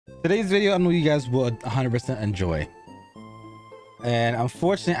Today's video, I know you guys will 100% enjoy. And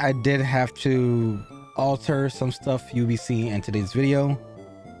unfortunately, I did have to alter some stuff you'll be seeing in today's video.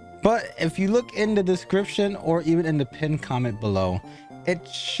 But if you look in the description or even in the pinned comment below, it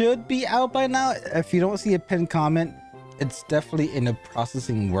should be out by now. If you don't see a pinned comment, it's definitely in the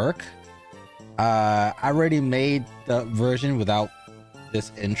processing work. I already made the version without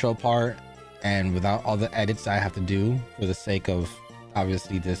this intro part and without all the edits I have to do for the sake of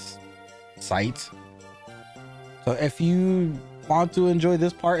obviously this site. So if you want to enjoy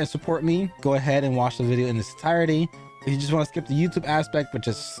this part and support me, go ahead and watch the video in its entirety. If you just want to skip the YouTube aspect, which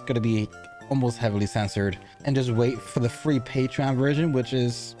is going to be almost heavily censored, and just wait for the free Patreon version, which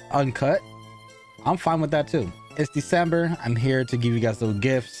is uncut, I'm fine with that too. It's December. I'm here to give you guys little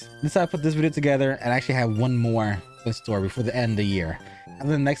gifts. This I put this video together and I actually have one more in store before the end of the year. And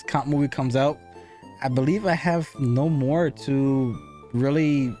then the next comp movie comes out, I believe I have no more to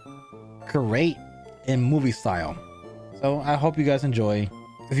really create in movie style. So I hope you guys enjoy.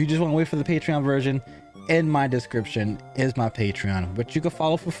 If you just want to wait for the Patreon version, in my description is my Patreon, which you can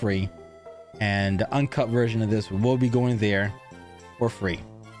follow for free. And the uncut version of this will be going there for free.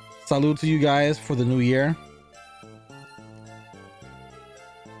 Salute to you guys for the new year.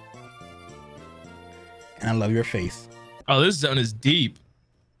 And I love your face. Oh, this zone is deep.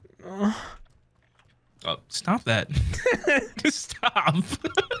 Oh, stop that. Just stop.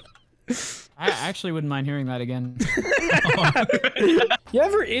 I actually wouldn't mind hearing that again. You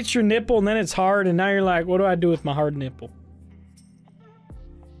ever itch your nipple and then it's hard and now you're like, what do I do with my hard nipple?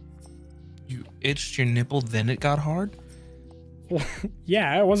 You itched your nipple, then it got hard? Well,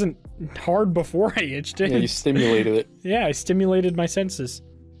 yeah, it wasn't hard before I itched it. Yeah, you stimulated it. Yeah, I stimulated my senses.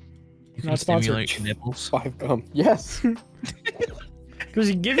 You can stimulate your nipples? 5 gum. Yes. Because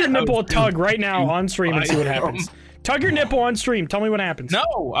you give your nipple a tug right now on stream and see what happens. Tug your nipple on stream. Tell me what happens.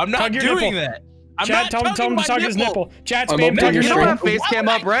 No, I'm not doing that. Chat, tell him to tug his nipple. Chat, spam, tug your You don't nipple. have face cam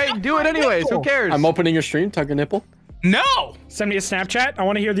up, right? Do it anyways. Who cares? I'm opening your stream. Tug your nipple. No! Send me a Snapchat. I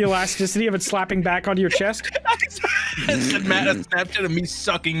want to hear the elasticity of it slapping back onto your chest. I sent Matt a Snapchat of me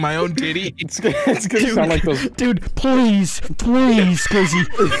sucking my own titty. It's gonna sound like those. Dude, please, Crazy.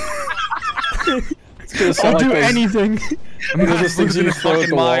 I'll do anything. You know those things you throw at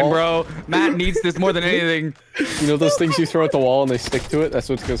the wall? bro. Matt needs this more than anything. You know those things you throw at the wall and they stick to it? That's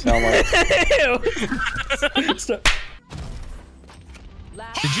what it's gonna sound like.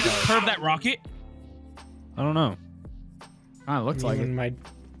 Did you just curve that rocket? I don't know. Kinda looks like it. My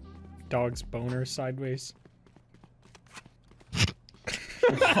dog's boner sideways.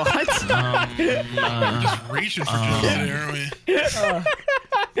 What? Just reaching for Joe today, aren't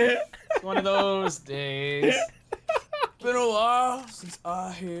we? One of those days. Been a while since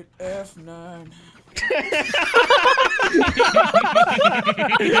I hit F9.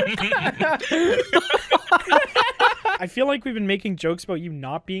 I feel like we've been making jokes about you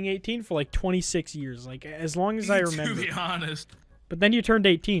not being 18 for like 26 years, like as long as I remember. To be honest. But then you turned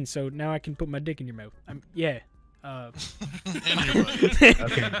 18, so now I can put my dick in your mouth. Yeah. Okay,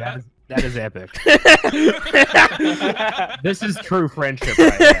 that is epic. This is true friendship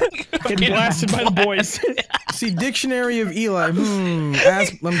right now. Getting blasted by the boys. See, Dictionary of Eli. I'm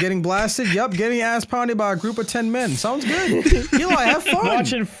getting blasted. Yup, getting ass pounded by a group of 10 men. Sounds good. Eli, have fun.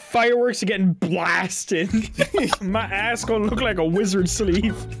 Watching fireworks and getting blasted. My ass gonna look like a wizard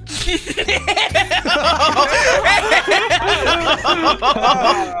sleeve.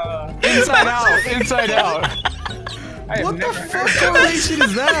 Inside out. Inside out. What the fuck correlation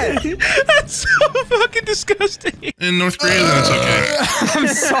is that? That's so fucking disgusting. In North Korea, then it's okay. I'm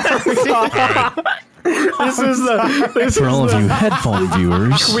sorry. For all of you headphone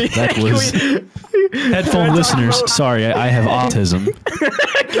viewers, that was headphone listeners. Sorry, I have autism.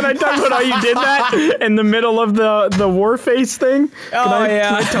 Can I talk about how you did that in the middle of the war face thing?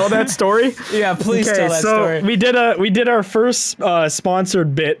 Can I tell that story? Yeah, please tell that story. We did our first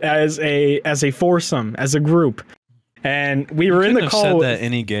sponsored bit as a foursome, as a group. And we were in the call. Said that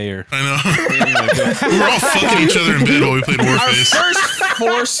any gayer. I know. We were all fucking each other in bed while we played Warface. Our first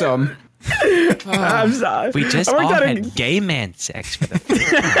foursome. I'm sorry. We just all had gay man sex for the first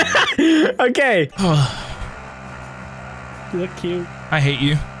time. Okay. You look cute. I hate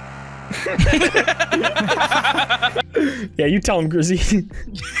you. Yeah, you tell him, Grizzy.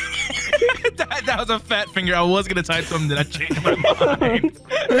 that was a fat finger. I was gonna type something that I changed my mind.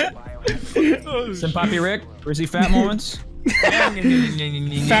 SENPAPI Rick, Grizzy fat moments. Fat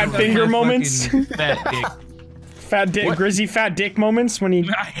finger moments. Fat dick. Fat dick, Grizzy fat dick moments when he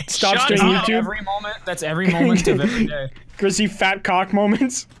stops doing up. YouTube. Every moment. That's every moment of every day. Grizzy fat cock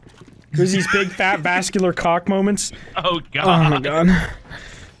moments. Grizzy's big fat vascular cock moments. Oh god. Oh my god.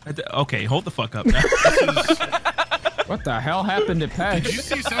 Okay, hold the fuck up now. What the hell happened to PAX? Did you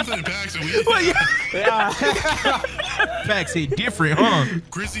see something in PAX? PAX hit different, huh?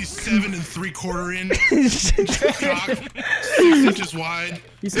 Grizzly's 7 3/4 inch. Cock, 6 inches wide.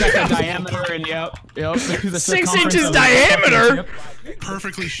 He's got the diameter and yep. The 6 inches diameter.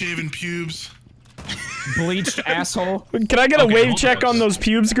 Perfectly shaven pubes. Bleached asshole. Can I get a wave check on those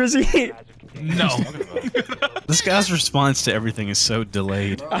pubes, Grizzy? No. This guy's response to everything is so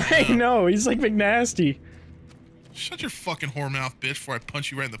delayed. I know, he's like McNasty. Shut your fucking whore mouth, bitch, before I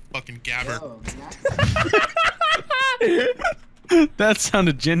punch you right in the fucking gabber. That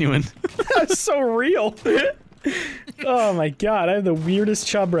sounded genuine. That's so real. Oh my god, I have the weirdest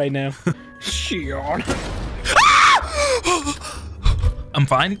chub right now. Shit. I'm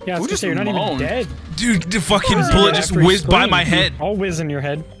fine. Yeah, I was gonna say, you're not even dead. Dude, the fucking bullet just whizzed by my head. I'll whiz in your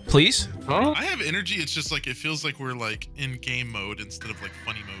head. Please? Huh? I have energy, it's just like, it feels like we're like in game mode instead of like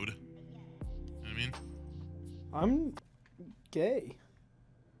funny mode. You know what I mean? I'm gay.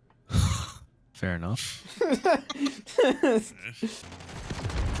 Fair enough.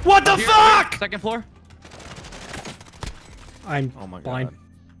 What the fuck? Second floor. I'm God. blind.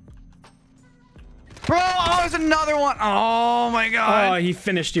 Bro, oh, there's another one. Oh my god. Oh, he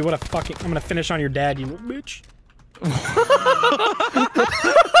finished you. What a fucking. I'm gonna finish on your dad, you little bitch.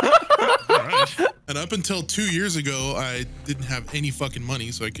 Alright. And up until 2 years ago, I didn't have any fucking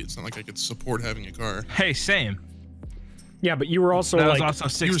money, so it's not like I could support having a car. Hey, same. Yeah, but you were also That like. was also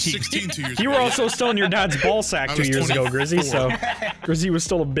 16. You were 16 2 years ago. You were also still in your dad's ball sack I 2 was years ago, 24. Grizzy. So Grizzy was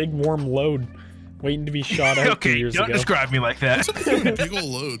still a big warm load, waiting to be shot out 2 Okay, years don't ago. describe me like that. Big ol'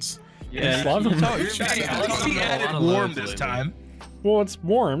 loads. Yeah, love him. He added warm this time. Well, it's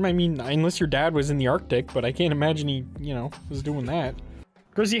warm. I mean, unless your dad was in the Arctic, but I can't imagine he, you know, was doing that.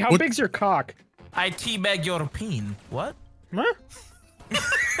 Grizzy, how big's your cock? I teabag your peen. What? Huh?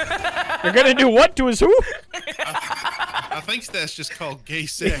 You're gonna do what to his who? I think that's just called gay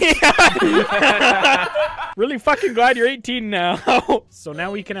sex. Really fucking glad you're 18 now. So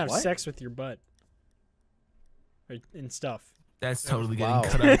now we can have sex with your butt. And stuff. That's totally getting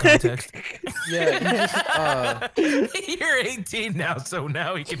cut out of context. Yeah, you just, You're 18 now, so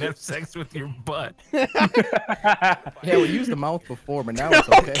now he can have sex with your butt. yeah, we used the mouth before, but now it's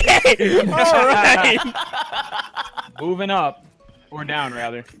okay. Okay, all right. Moving up. Or down,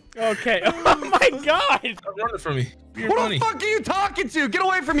 rather. Okay. Oh my god. Stop running from me. You're Who funny. the fuck are you talking to? Get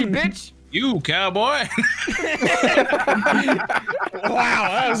away from me, bitch! You, cowboy. Wow,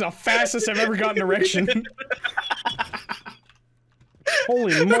 that was the fastest I've ever gotten erection.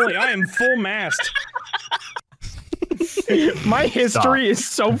 Holy moly, I am full mast. My history is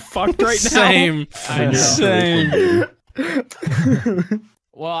so fucked right now. Same.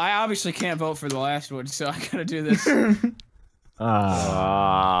 Well, I obviously can't vote for the last one, so I gotta do this.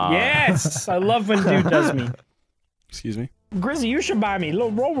 Yes, I love when dude does me. Excuse me. Grizzy, you should buy me a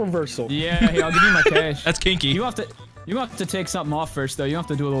little role reversal. Yeah, here, I'll give you my cash. That's kinky. You have to take something off first, though. You have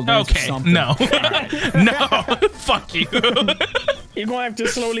to do a little dance or Okay, something. no. No, fuck you. You're gonna have to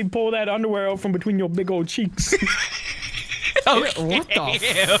slowly pull that underwear out from between your big old cheeks. Okay. What the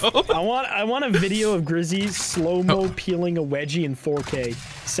I want a video of Grizzy slow-mo peeling a wedgie in 4K,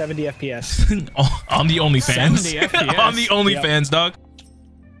 70 FPS. On the OnlyFans. 70 FPS. On the OnlyFans, dog.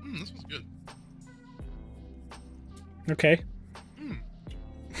 This was good. Okay.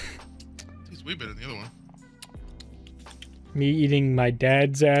 Tastes way better than the other one. Me eating my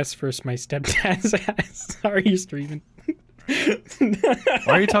dad's ass versus my stepdad's ass. How are you streaming? Why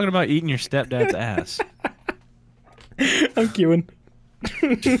are you talking about eating your stepdad's ass? I'm queuing.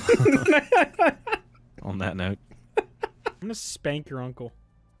 On that note. I'm gonna spank your uncle.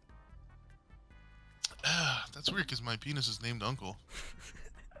 That's weird because my penis is named Uncle.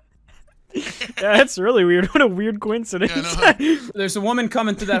 Yeah, that's really weird. What a weird coincidence. Yeah, I know, huh? There's a woman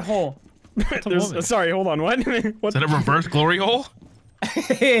coming through that hole. Sorry, hold on. What? What? Is that a reverse glory hole?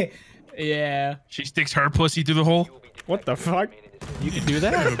 Yeah. She sticks her pussy through the hole? What the fuck? You can do I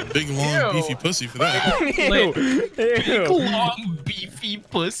that? have a big, long, beefy pussy for that. Ew. Long, beefy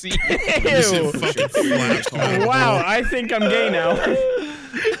pussy. Ew. Fucking flaps coming out of the Wow, hole. I think I'm gay now.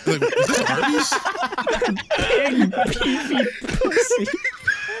 Like, is this Arby's? Big beefy pussy.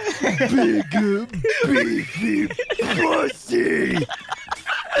 Beefy pussy.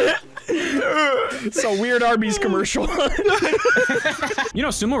 It's a weird Arby's commercial. You know,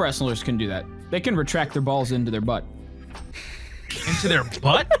 sumo wrestlers can do that. They can retract their balls into their butt. Into their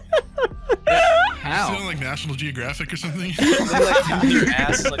butt? You sound like National Geographic or something. Like your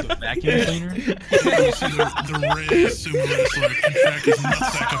ass is like a vacuum cleaner. You see the red sumo wrestler contract his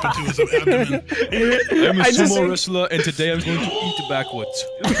nutsack up into his abdomen. I'm a sumo wrestler, and today I'm going to eat backwards.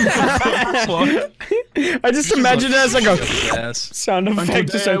 I just imagine it as like a sound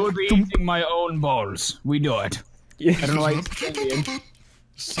effect. Today I will be eating my own balls. We do it. Yeah. I don't know why.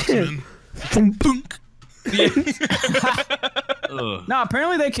 Sucks him in. No,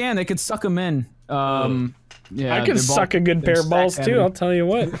 apparently they can. They could suck them in. Yeah, I can suck a good pair of balls too. I'll tell you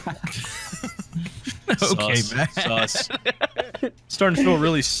what. Okay, man. Sus. Starting to feel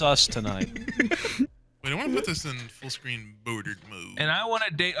really sus tonight. Wait, I want to put this in full screen bordered mode. And I want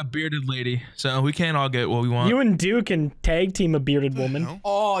to date a bearded lady, so we can't all get what we want. You and Duke can tag team a bearded woman. Hell?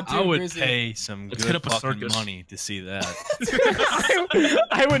 Oh, dude, I would Grizzly. pay some Let's good hit up a fucking circus. money to see that.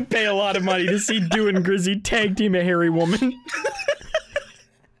 I would pay a lot of money to see Dew and Grizzy tag team a hairy woman.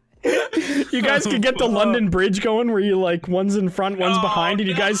 You guys could get the London Bridge going where you like one's in front, one's behind, and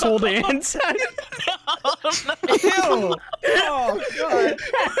you guys hold hands. Ew. Oh, God.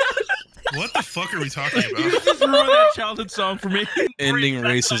 What the fuck are we talking about? Just ruin that childhood song for me. Ending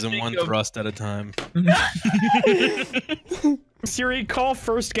racism one thrust at a time. Siri, call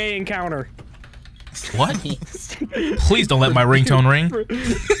first gay encounter. What? Please don't let my ringtone ring.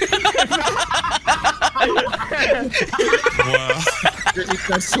 Wow. Grizzly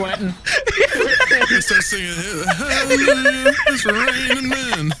starts sweating. I start singing, hallelujah, it's raining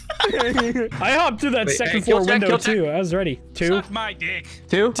men. I hopped through that second floor window too. I was ready. Two. Suck my dick.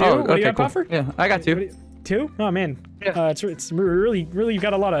 Two? Two? Oh, What do you okay, got, cool. Puffer? Yeah, I got two. Two? Oh man. Yeah. It's really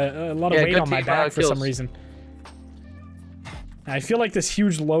got a lot of weight good on my team, back for some kills. reason. I feel like this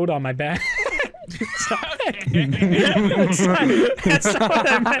huge load on my back. That's not what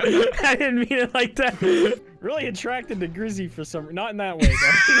I meant. I didn't mean it like that. Really attracted to Grizzy for some, not in that way though.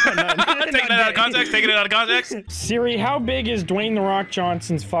 Taking it out of context. Taking it out of context. Siri, how big is Dwayne The Rock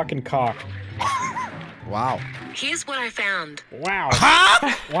Johnson's fucking cock? Wow. Here's what I found. Wow.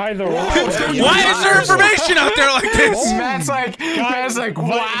 Huh? Why the Rock? Why is there information out there like this? Man's like,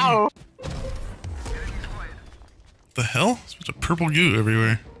 wow. The hell? There's a bunch of purple goo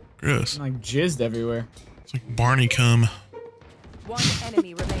everywhere. Gross. Like jizzed everywhere. It's like Barney cum. One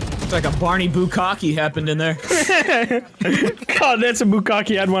enemy remaining. It's like a Barney Bukkake happened in there. God, that's a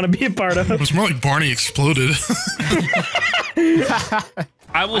bukkake I'd want to be a part of. It was more like Barney exploded.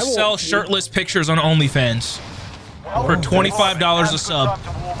 I will sell shirtless pictures on OnlyFans for $25 a sub.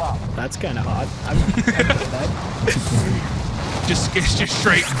 That's kind of hot. Just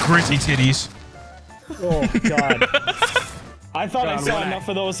straight gritty titties. Oh God. I thought I saw enough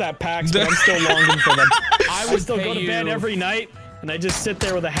of those at PAX, but I'm still longing for them. I would still go to bed every night, and I just sit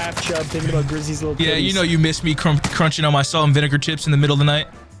there with a half chub thinking about Grizzy's little Yeah, titties. you know you miss me crunching on my salt and vinegar chips in the middle of the night.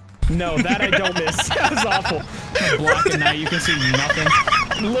 No, that I don't miss. That was awful. Black at night, you can see nothing.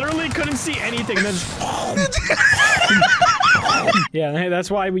 Literally couldn't see anything. Then just... Yeah, hey, that's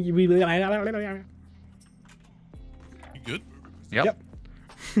why we You good? Yep.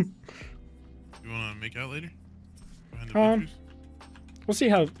 You wanna make out later? Behind the pictures? we'll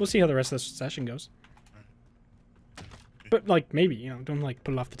see how the rest of the session goes. But like maybe, you know, don't like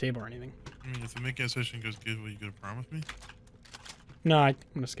put it off the table or anything. I mean, if the make out session goes good, will you gonna promise me? No, I'm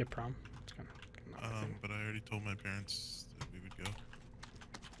gonna skip prom. It's kinda But I already told my parents that we would go.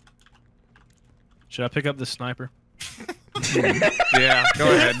 Should I pick up the sniper? Yeah, go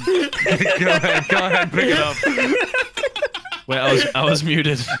ahead. Go ahead, pick it up. Wait, I was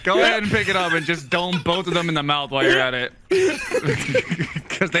muted. Go ahead and pick it up and just dome both of them in the mouth while you're at it.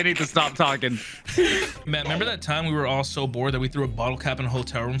 Because they need to stop talking. Man, remember that time we were all so bored that we threw a bottle cap in a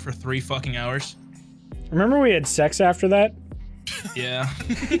hotel room for 3 fucking hours? Remember we had sex after that? Yeah.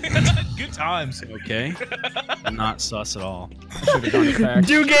 Good times. Okay. Not sus at all.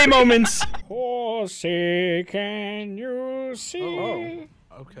 Do gay moments. Oh, say, can you see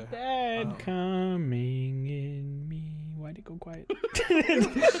Okay. that coming in me? Why'd it go quiet?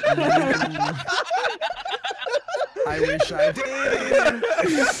 I wish I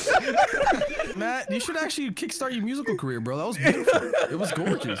did. Matt, you should actually kickstart your musical career, bro. That was beautiful. It was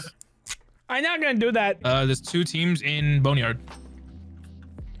gorgeous. I'm not gonna do that. There's 2 teams in Boneyard.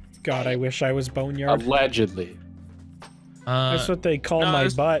 God, I wish I was Boneyard. Allegedly. That's what they call my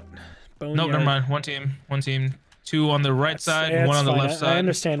butt. Boneyard. No, never mind. One team. 2 on the right side, and 1 on the left side. I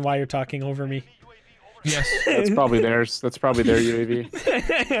understand why you're talking over me. Yes. That's probably theirs. That's probably their UAV.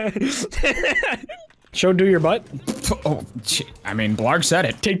 Show do your butt. Oh, I mean, Blarg said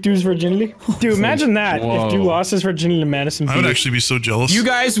it. Take dude's virginity. Dude, imagine that. Whoa. If dude lost his virginity to Madison I would Beer. actually be so jealous. You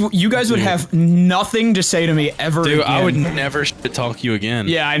guys would have nothing to say to me ever Dude, again. I would never shit talk you again.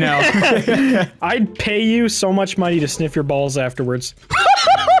 Yeah, I know. I'd pay you so much money to sniff your balls afterwards.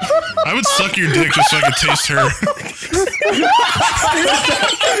 I would suck your dick just so I could taste her.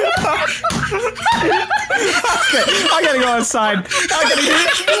 Okay, I gotta go outside.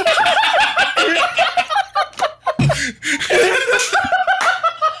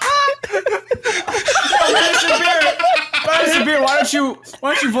 Madison Beer, why don't you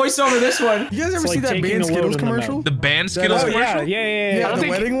voice over this one? You guys ever It's see like that taking band a load Skittles in the commercial? The band Skittles Oh, commercial? Yeah, the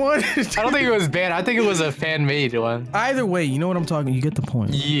wedding one? I don't think it was banned. I think it was a fan-made one. Either way, you know what I'm talking. You get the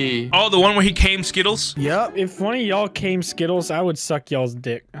point. Yeah. Oh, the one where he came Skittles? Yep. If one of y'all came Skittles, I would suck y'all's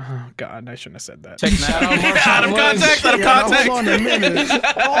dick. Oh, God, I shouldn't have said that. Out of context, out of context. Hold on a minute.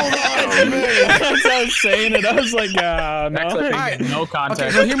 Hold on a minute. That's how I was saying it. I was like, no. Alright. No Okay,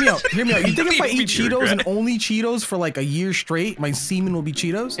 context. so hear me out. Hear me out. You think if I eat Cheetos and only Cheetos for like a year straight, my semen will be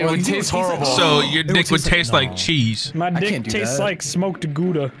Cheetos? It would taste horrible. So your dick would taste taste like- like cheese. My dick can't do tastes that. like smoked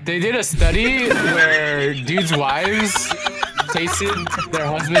Gouda. They did a study where dudes' wives tasted their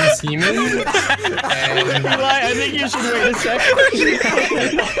husband's semen. And I think you should wait a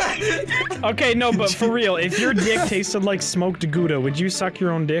second. Okay, no, but for real, if your dick tasted like smoked Gouda, would you suck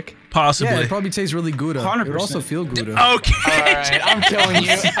your own dick? Possibly. Yeah, it probably tastes really Gouda. It would 100%. also feel Gouda. Okay. alright, I'm killing you.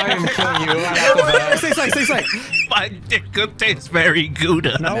 I am killing you. Right off the bat. Stay psych. My dick could taste very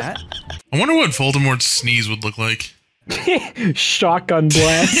Gouda. Matt? I wonder what Voldemort's sneeze would look like. Shotgun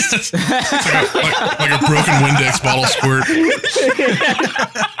blast. It's like a broken Windex bottle squirt.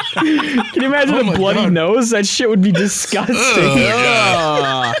 Can you imagine a bloody nose? That shit would be disgusting.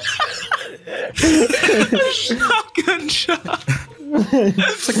 Oh, Shotgun shot.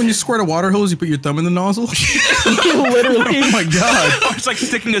 It's like when you squirt a water hose, you put your thumb in the nozzle. Literally. Oh my god. Or it's like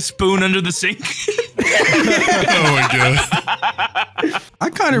sticking a spoon under the sink. Oh my god. I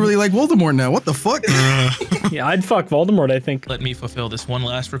kind of really like Voldemort now. What the fuck? Yeah, I'd fuck Voldemort, I think. Let me fulfill this one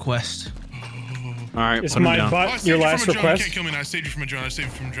last request. All right, Is put him my down. Oh, I butt saved your you last from a drone. You request? can't kill me now. I saved you from a drone. I saved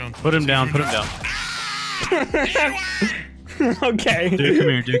you from a drone. Put him down. Put him down. Okay. Dude, come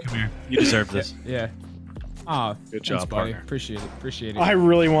here. Dude, come here. You deserve this. Yeah. Ah, Good job, buddy. partner. Appreciate it. I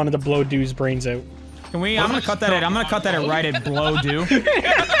really wanted to blow Dude's brains out. Can we? I'm gonna cut that at. I'm gonna cut that at right at blow do.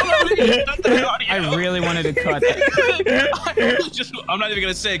 I really wanted to cut that. I'm not even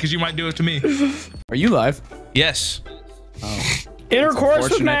gonna say it because you might do it to me. Are you live? Yes. Intercourse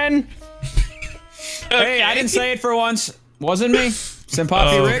with unfortunate. men. Hey, I didn't say it for once. Wasn't me. SENPAPI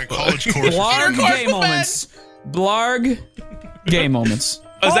Like a Rick. college course. Blarg gay moments. Blarg gay moments.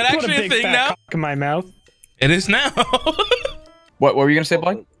 Is that I'll put actually a big thing fat now? cock in my mouth. It is now. What were you gonna say,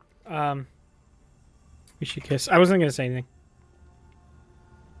 Blarg? We should kiss. I wasn't gonna say anything.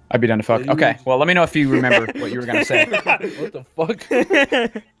 I'd be down to fuck. Okay, well, let me know if you remember what you were gonna say. What the fuck?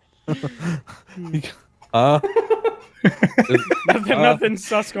 Nothing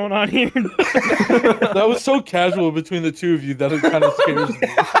sus going on here. That was so casual between the two of you that it kind of scares me.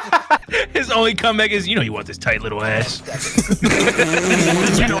 His only comeback is, you want this tight little ass.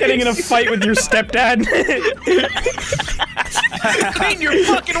 Getting in a fight with your stepdad. Clean your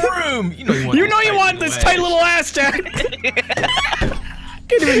fucking room. You know you want this tight little ass, Dad.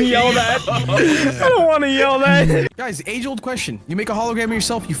 Can't even yell that. I don't want to yell that. Guys, age-old question. You make a hologram of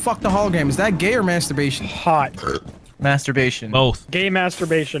yourself, you fuck the hologram. Is that gay or masturbation? Hot. Masturbation. Both. Gay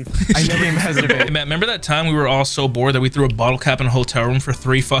masturbation. I never masturbate. Hey, Matt, remember that time we were all so bored that we threw a bottle cap in a hotel room for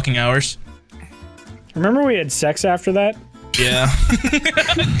 3 fucking hours? Remember we had sex after that? Yeah.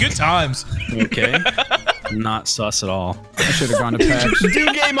 Good times. Okay. Not sus at all. I should have gone to PAX.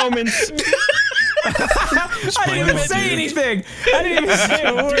 Do gay moments. I didn't even say anything. I didn't even say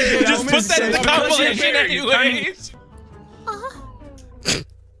a word. Just put that in the compilation anyways.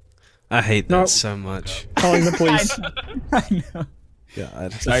 I hate that Nope. so much. Calling the police. I know.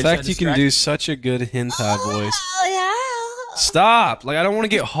 God. Sorry, The fact so you can distracted. do such a good hentai voice. Stop! Like, I don't want to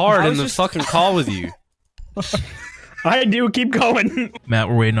get hard in the fucking call with you. I do. Keep going. Matt,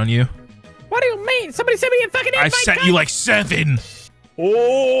 we're waiting on you. What do you mean? Somebody sent me a fucking invite. I sent you like 7.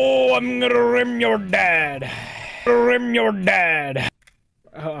 Oh, I'm gonna rim your dad. Rim your dad.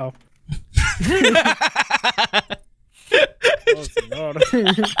 Uh-oh.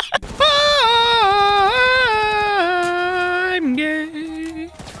 I'm gay.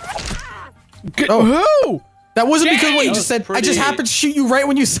 Oh, who? That wasn't because of what you just said. I just happened to shoot you right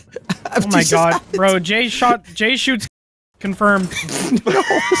when you said. Oh my god, bro. Jay shoots confirmed. No,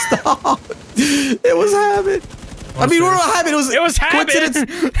 stop. It was habit. I mean, what happened? It was coincidence.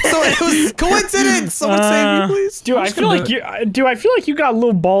 So it was coincidence. Someone save me, please. Dude, I feel like you got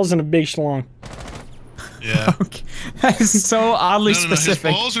little balls and a big schlong. Yeah. Okay. That is so oddly No,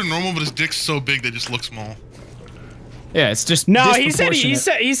 specific. his balls are normal, but his dick's so big they just look small. Yeah, it's just no. He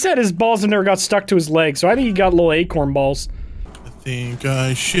said his balls never got stuck to his legs, so I think he got little acorn balls. I think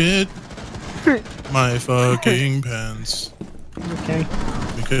I shit my fucking pants. Okay.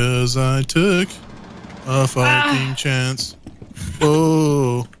 Because I took a fucking chance.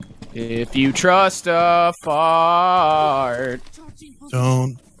 Whoa. If you trust a fart,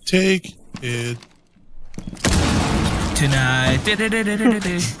 don't take it. Tonight.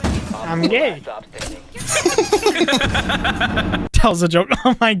 I'm gay. Tells a joke.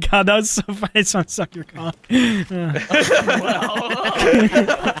 Oh my god, that was so funny. I just want to suck your cock.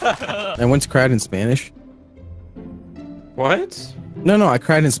 I once cried in Spanish. What? No, I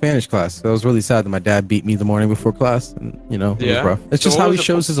cried in Spanish class. I was really sad that my dad beat me the morning before class, and it was rough. It's just how he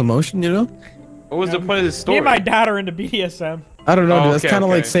shows his emotion, What was the point of this story? Me and my dad are into BDSM. I don't know, dude. That's kind of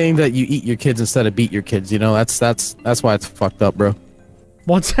like saying that you eat your kids instead of beat your kids. That's why it's fucked up, bro.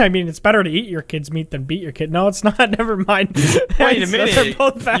 I mean, it's better to eat your kid's meat than beat your kid. No, it's not. Never mind. Wait a minute. They're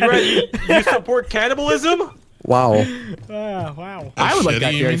both bad. You support cannibalism? Wow. Wow. I would like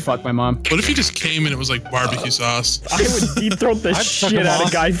that theory. Fuck my mom. What if he just came and it was like barbecue sauce? I would deep throat the shit out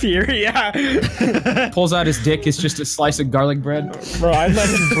of Guy Fieri. Yeah. Pulls out his dick. It's just a slice of garlic bread. Bro, I'd let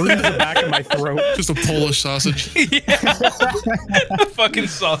him bruise the back of my throat. Just a Polish sausage. Fucking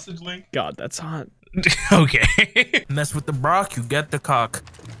sausage link. God, that's hot. Okay. Mess with the Brock, you get the cock.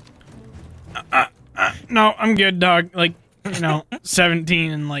 No, I'm good, dog. Like,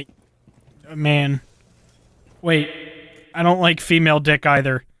 17 and like, man. Wait, I don't like female dick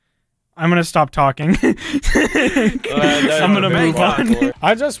either. I'm gonna stop talking. I'm gonna move on.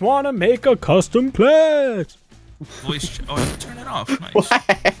 I just want to make a custom plate. Voice. Oh, turn it off. Nice.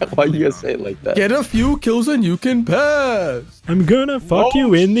 Why you gonna say it like that? Get a few kills and you can pass. I'm gonna fuck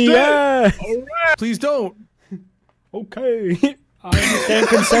you in the ass. Right. Please don't. Okay. I understand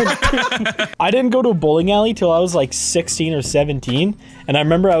consent. I didn't go to a bowling alley till I was like 16 or 17, and I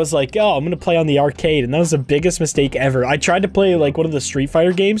remember I was like, oh, I'm gonna play on the arcade, and that was the biggest mistake ever. I tried to play like one of the Street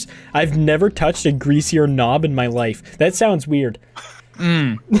Fighter games. I've never touched a greasier knob in my life. That sounds weird.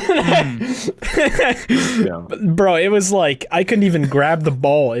 Yeah. Bro, it was like I couldn't even grab the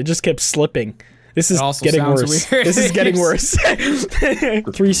ball. It just kept slipping. This is getting worse. Weird. This is getting worse.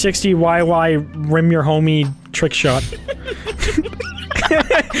 360 YY rim your homie trick shot.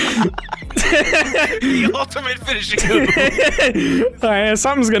 The ultimate finishing move. Alright,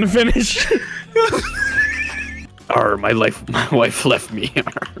 something's gonna finish. My wife left me.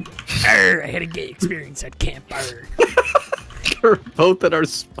 I had a gay experience at Camp Blarg. We're both at our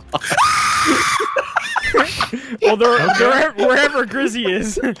spot. Well, they're wherever Grizzy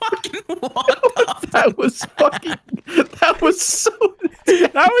is. That was so.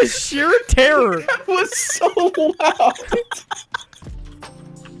 That was sheer terror. That was so loud.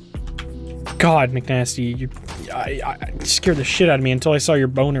 God, McNasty, you scared the shit out of me until I saw your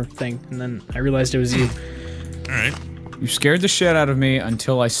boner thing, and then I realized it was you. All right. You scared the shit out of me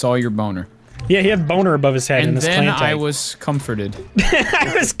until I saw your boner. Yeah, he had boner above his head in And his then clan tag. I was comforted.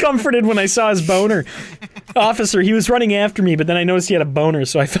 I was comforted when I saw his boner. Officer, he was running after me, but then I noticed he had a boner,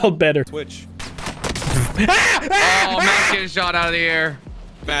 so I felt better. Twitch. Oh, Matt's getting shot out of the air.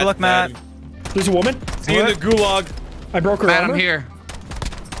 Good luck, Matt. There's a woman? See you in the gulag. I broke her Matt, armor? I'm here.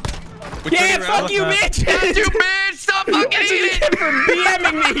 Yeah, fuck you, bitch! Fuck you, bitch! Stop fucking eating! For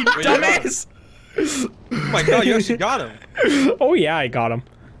BMing me, dumbass! Oh my god, you actually got him. Oh yeah, I got him.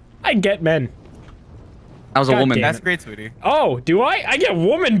 I get men. That was a woman. That's great, sweetie. Oh, do I? I get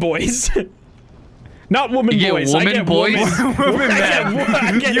woman boys. Not woman You boys. get woman I get boys? Woman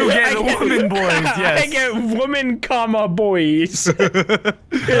men. You get woman boys, yes. I get woman, boys.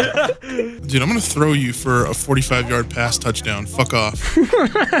 Dude, I'm gonna throw you for a 45-yard pass touchdown. Fuck off.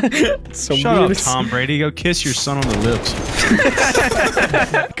 So Shut weird. up, Tom Brady. Go kiss your son on the lips.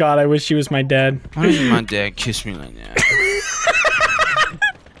 God, I wish he was my dad. Why doesn't my dad kiss me like that?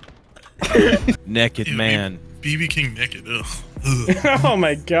 Naked man. BB King naked. Ugh. Oh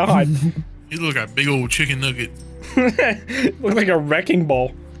my god. You look like a big old chicken nugget. Look like a wrecking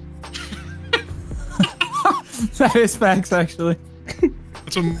ball. That is facts, actually.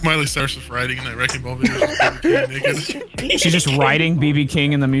 That's what Miley Cyrus was riding in that wrecking ball video. BB King naked. She's just riding BB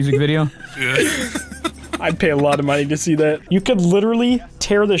King in the music video. Yeah. I'd pay a lot of money to see that. You could literally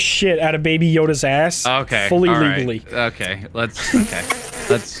tear the shit out of Baby Yoda's ass. Okay. Fully all right. legally. Okay. Let's. Okay.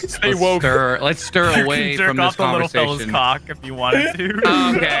 Let's stir away from this conversation. Cock if you wanted to. Okay,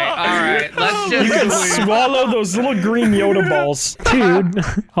 all right. Let's just. You can swallow those little green Yoda balls, dude.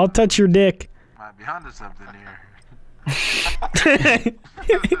 I'll touch your dick. Might be onto something here.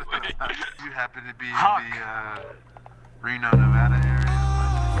 You happen to be in the Reno, Nevada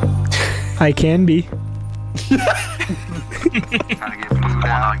area? I can be. Trying to get flued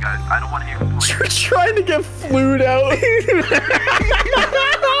out. I don't want to hear complaints. You're trying to get flued out.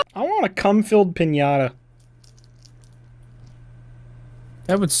 I want a cum-filled pinata.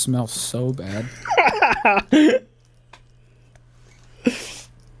 That would smell so bad.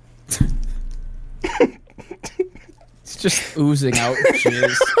 It's just oozing out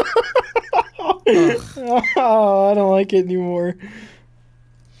jizz. Oh, I don't like it anymore.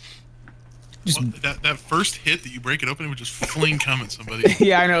 That first hit that you break it open, it would just fling cum at somebody.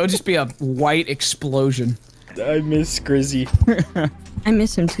 Yeah, I know. It would just be a white explosion. I miss Grizzy. I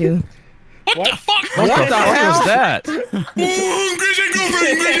miss him too. What the fuck? What the hell was that?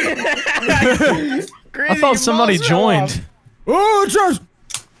 I thought somebody joined. Oh, Josh!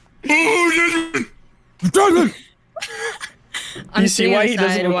 I'm You see why he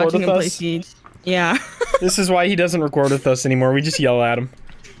doesn't record with us? Yeah. This is why he doesn't record with us anymore. We just yell at him.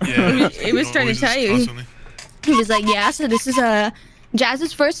 Yeah. He was trying to tell you. He was like, yeah, so this is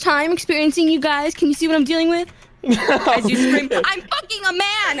Jazz's first time experiencing you guys. Can you see what I'm dealing with? As you scream, I'm fucking a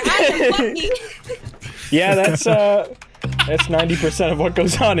man! I am fucking! Yeah, that's 90% of what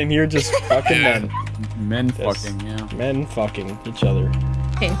goes on in here, just fucking men. Men fucking, yeah. Men fucking each other.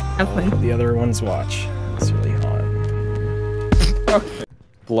 Okay, have fun. The other ones watch. It's really hot.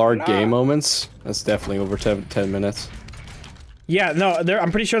 Blarg gay moments. That's definitely over 10 minutes. Yeah, no,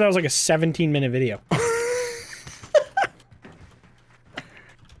 I'm pretty sure that was like a 17-minute video.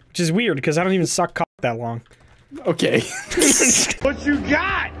 Which is weird, because I don't even suck cock that long. Okay. What you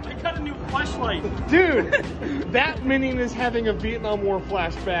got? I got a new flashlight. Dude, that minion is having a Vietnam War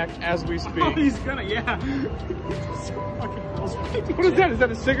flashback as we speak. Oh, he's gonna, yeah. So fucking close. What is that? Is that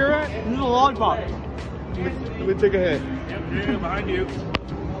a cigarette? It's a lollipop. Let me take a hit. Yep, behind you.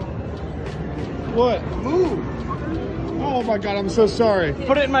 What? Move. Oh my god, I'm so sorry.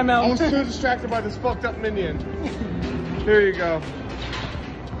 Put it in my mouth. I was so distracted by this fucked up minion. Here you go.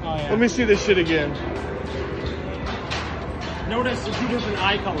 Oh, yeah. Let me see this shit again. Notice the two different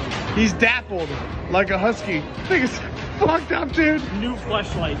eye colors. He's dappled like a husky. Thing is fucked up, dude. New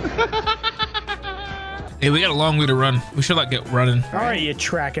fleshlight. Hey, we got a long way to run. We should get running. All right, you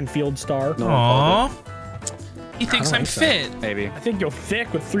track and field star. Aww. He thinks I'm fit. Maybe. I think you're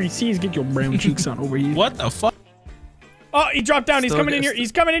thick with 3 C's. Get your brown cheeks on over here. What the fuck? Oh, he dropped down. He's coming in your.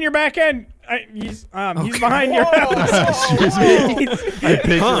 He's coming in your back end. He's behind your house. Excuse me. I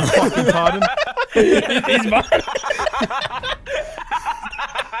beg your fucking pardon. He's behind.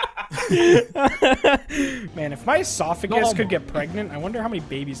 Man, if my esophagus could get pregnant, I wonder how many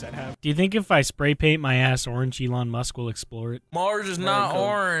babies I'd have. Do you think if I spray paint my ass orange, Elon Musk will explore it? Mars is not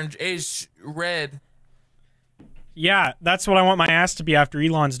orange. It's red. Yeah, that's what I want my ass to be after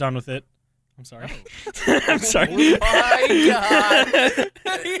Elon's done with it. I'm sorry. I'm sorry. Oh my god.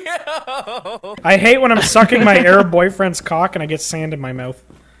 Yo. I hate when I'm sucking my Arab boyfriend's cock and I get sand in my mouth.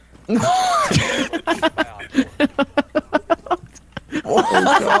 What?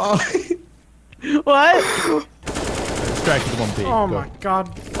 Distracted 1P. Oh my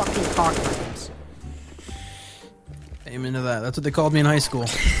god, fucking cock records. Aim into that. That's what they called me in high school.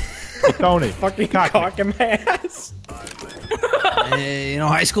 Tony. Fucking cock in my ass. Hey, you know,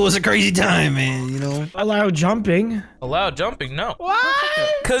 high school was a crazy time, man, you know. Allow jumping. Allow jumping? No. What?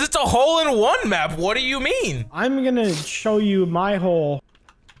 Because it's a hole-in-one map. What do you mean? I'm gonna show you my hole.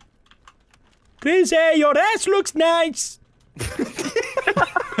 Chris, hey, your ass looks nice.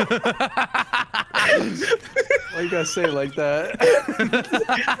 Why you gotta say it like that?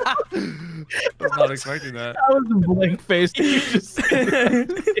 I was not expecting that. That was a blank face. You just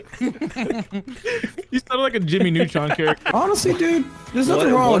you sounded like a Jimmy Neutron character. Honestly, dude, there's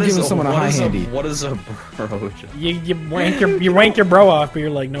nothing wrong with giving someone a high handy. What is a bro? You wank your bro off, but you're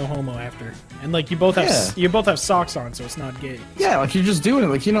like no homo after. And like you both have socks on, so it's not gay. Yeah, like you're just doing it.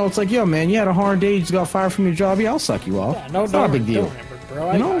 Like, you know, it's like, yo, man, you had a hard day, you just got fired from your job. Yeah, I'll suck you off. Yeah, no, it's not a big deal. Don't remember, bro.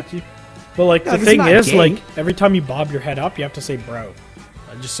 I got you. But like the thing is, like every time you bob your head up, you have to say bro,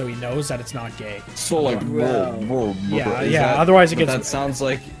 just so he knows that it's not gay. So like, bro. Yeah. Otherwise, it gets. That sounds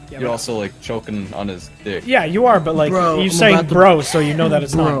like you're also like choking on his dick. Yeah, you are, but like you're saying bro, so you know that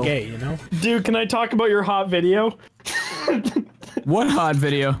it's not gay. You know. Dude, can I talk about your hot video? What hot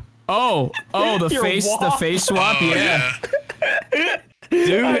video? Oh, the face swap, yeah.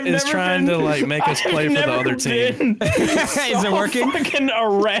 Dude is trying to like make us play for the other team. Is it working? Fucking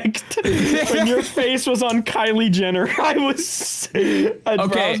erect when your face was on Kylie Jenner. I was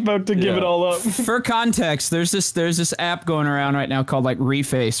about to give it all up. For context, there's this app going around right now called like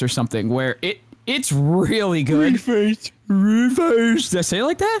Reface or something where it's really good. Reface. Did I say it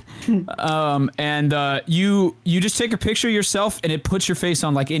like that? You just take a picture of yourself and it puts your face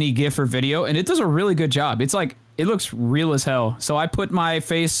on like any GIF or video, and it does a really good job. It's like it looks real as hell. So I put my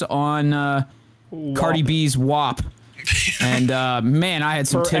face on Cardi B's WAP, and man, I had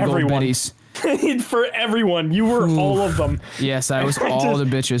some tickle bitties. For everyone, you were all of them. Yes, I was all the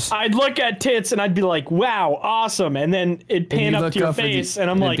bitches. I'd look at tits and I'd be like, "Wow, awesome!" And then it'd pan up to your face,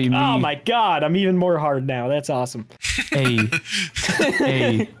 and I'm like, "Oh my god, I'm even more hard now. That's awesome." Hey,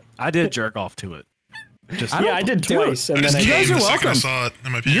 I did jerk off to it. I did twice, and then you guys are welcome. I saw it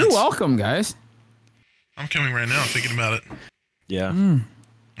in my pants. You're welcome, guys. I'm coming right now, thinking about it. Yeah.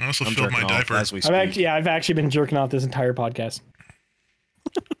 I also filled my diaper. I've actually been jerking off this entire podcast.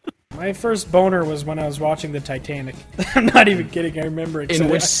 My first boner was when I was watching the Titanic. I'm not even kidding. I remember it. In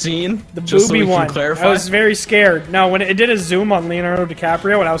which scene? The Just booby so we can one. clarify? I was very scared. No, when it did a zoom on Leonardo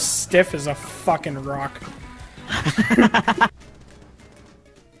DiCaprio, and I was stiff as a fucking rock.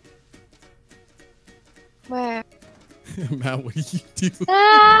 Where? Matt, what do you do?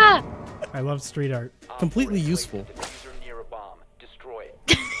 Ah! I love street art. Completely useful.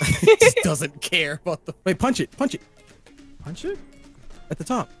 He just doesn't care about the. Wait, punch it. Punch it. Punch it? At the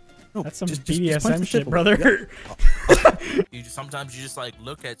top. No, that's some just BDSM punch the shit, tip. brother. Sometimes you just like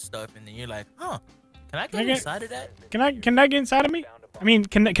look at stuff and then you're like, huh? Can I get inside of that? Can I get inside of me? I mean,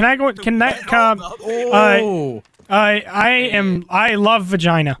 can I go? Can that? I love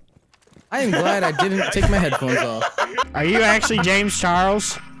vagina. I am glad I didn't take my headphones off. Are you actually James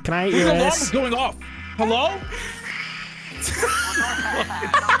Charles? Can I eat your Alarm ass? is going off. Hello?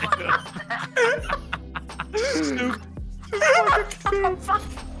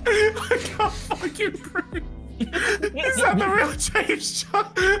 I can't fucking breathe. Is that the real James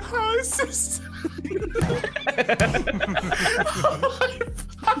Charles? How is this?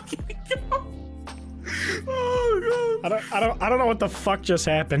 Oh my god. I don't know what the fuck just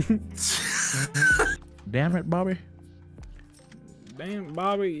happened. Damn it, Bobby. Damn,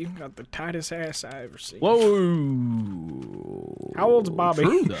 Bobby, you got the tightest ass I ever seen. Whoa. How old's Bobby?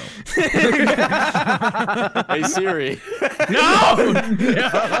 True, though. Hey Siri. No! We ahead,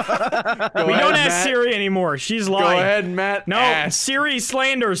 don't ask Matt. Siri anymore. She's lying. Go ahead, Matt. No, Ask. Siri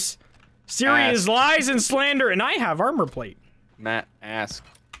slanders. Siri is lies and slander, and I have armor plate. Matt, ask.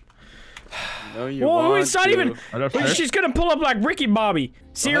 No, you Whoa, want it's not to. even. She's gonna pull up like Ricky Bobby.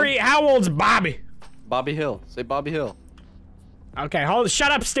 Siri, how old's Bobby? Bobby Hill. Say Bobby Hill. Okay,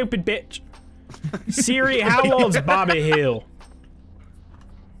 shut up, stupid bitch. Siri, how old's Bobby Hill?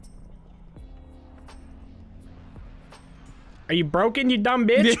 Are you broken, you dumb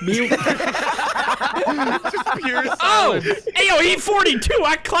bitch? Oh! Hey, yo, he 42.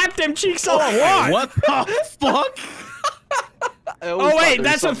 I clapped them cheeks all I want. What the fuck? Oh, wait,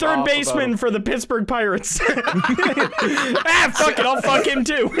 that's a third baseman for the Pittsburgh Pirates. Ah, fuck it, I'll fuck him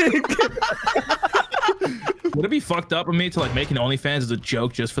too. Would it be fucked up of me to like making OnlyFans as a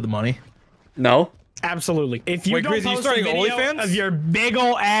joke just for the money? No. Absolutely. If you don't post a video of your big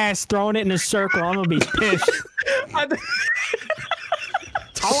ol' ass throwing it in a circle, I'm gonna be pissed. I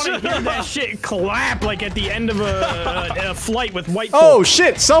want to hear that shit clap like at the end of a flight with white folk. Oh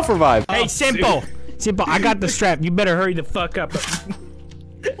shit! Self-revive. Hey, Simple. Simple, I got the strap. You better hurry the fuck up.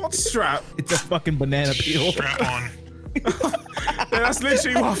 What strap? It's a fucking banana peel. Strap on. Yeah, that's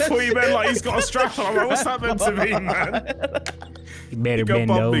literally what I thought you meant. Like he's got a strap on. I'm like, what's that meant to mean, man? You better Go bend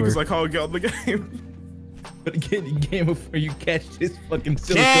bump me over. because I can't get on the game. But get in the game before you catch this fucking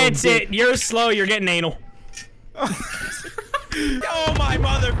silicone. That's it. You're slow. You're getting anal. Oh my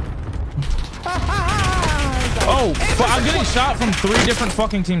mother! Oh, but I'm getting shot from 3 different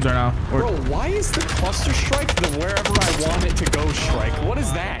fucking teams right now. Bro, why is the cluster strike the wherever I want it to go strike? What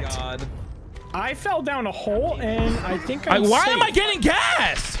is that? God. I fell down a hole and I think Why am I getting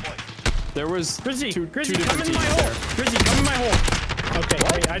gassed? There was Grizzy, two Grizzy, different come in my teams hole. there. Grizzy, come in my hole. Okay,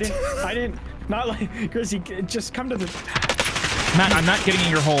 wait, I didn't, not like, Grizzy, just come to the... Matt, I'm not getting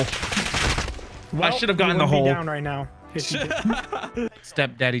in your hole. Well, I should have gotten you the wouldn't be hole. down right now.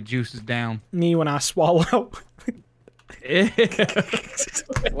 Stepdaddy juice is down. Me when I swallow.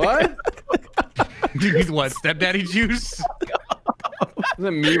 What? What? Stepdaddy juice?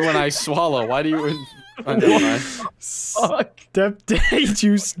 Isn't me when I swallow? Why do you? Stepdaddy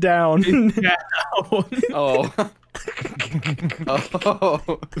juice down. Oh. Oh.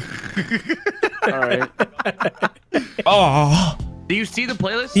 All right. Oh. Do you see the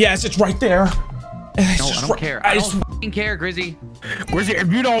playlist? Yes, it's right there. No, I don't care. I don't fucking care, Grizzy. Grizzy,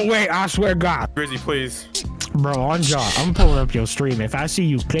 if you don't wait, I swear to God. Grizzy, please. Bro, on John, I'm pulling up your stream. If I see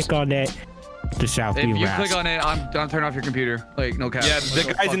you click on that, the South If View you rats. click on it, I'm turning off your computer. Like, no cap. Yeah,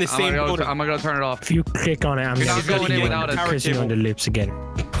 the guy's in the same boat. I'm gonna go turn it off. If you click on it, I'm You're not going in without us. kiss you on the lips again.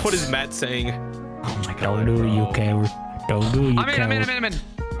 What is Matt saying? Oh my God. Don't do it, you coward. Don't do it, you coward. I'm in.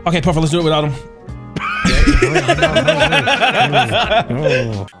 Okay, Puffer, let's do it without him.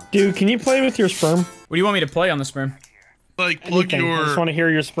 Oh. Dude, can you play with your sperm? What do you want me to play on the sperm? Like, plug Anything. I just want to hear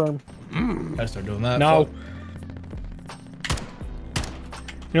your sperm. I start doing that. No.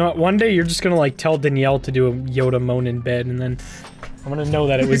 You know what? One day you're just gonna like tell Danielle to do a Yoda moan in bed, and then I'm gonna know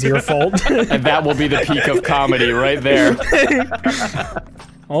that it was your fault. And that will be the peak of comedy right there.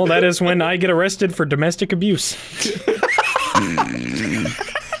 Oh, that is when I get arrested for domestic abuse.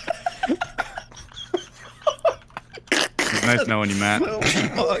 Nice knowing you, Matt.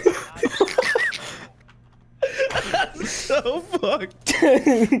 That's so fucked.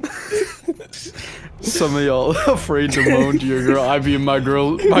 Some of y'all afraid to moan to your girl. I be in my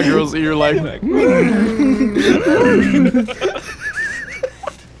girl's ear like.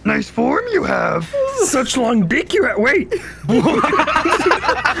 Nice form you have. Such long dick you at. Wait.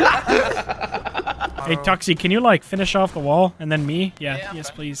 Hey, Tuxie, can you like finish off the wall and then me? Yeah.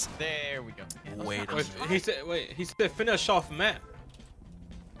 Yes, please. There we go. Wait. He said finish off Matt.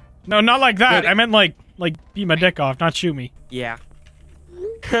 No, not like that. I meant like beat my dick off, not shoot me. Yeah.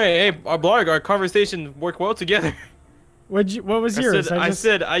 Hey, our Blarg, our conversation worked well together. What was yours? I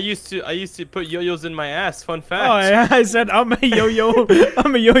said I used to put yo-yos in my ass. Fun fact. Oh, yeah, I said I'm a yo-yo.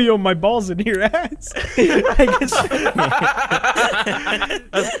 I'm a yo-yo. My balls in your ass. I guess.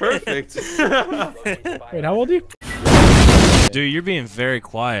 That's perfect. Wait, how old are you? Dude, you're being very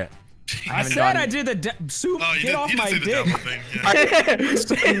quiet. I said I did the soup. Get off my dick.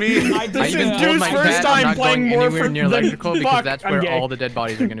 I even told my dad I'm not going anywhere near electrical because that's where all the dead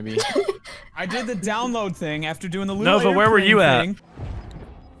bodies are gonna be. I did the download thing after doing the No, but where were you at? thing.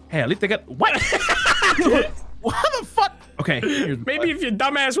 Hey, at least they got what? What the fuck? Okay. Maybe if your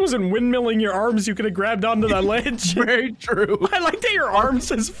dumbass wasn't windmilling your arms, you could have grabbed onto that ledge. Very true. I like that your arm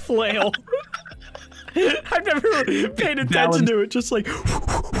says flail. I've never paid attention to it. Just like,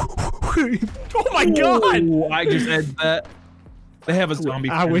 oh my God! I just said that. They have a zombie.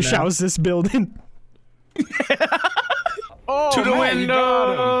 I wish I was this building. Oh, to the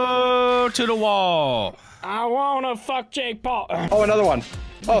window, to the wall. I wanna fuck Jake Paul. Oh, another one.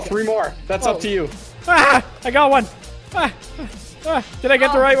 Oh, 3 more. That's up to you. Ah, I got one. Did I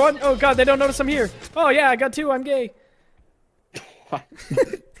get the right one? Oh God, they don't notice I'm here. Oh yeah, I got 2. I'm gay.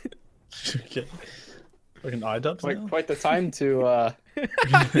 Fucking iDubbbz. Quite the time to.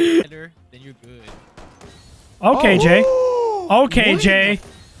 Then you're good. Okay, Jay. Okay, Jay.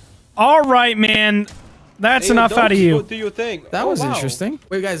 All right, man. That's enough out of you. Do your thing. That was interesting.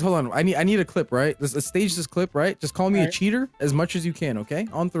 Wait, guys, hold on. I need a clip, right? Let's stage this clip, right? Just call me a cheater as much as you can, okay?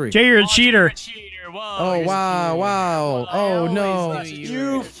 On 3. Jay, you're a cheater. Oh wow! Oh no!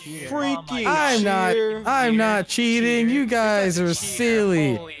 You freaking. I'm not cheating. You guys are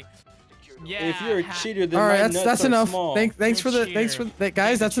silly. If you're a cheater, then all right, my that's nuts enough. are small. Thanks for that,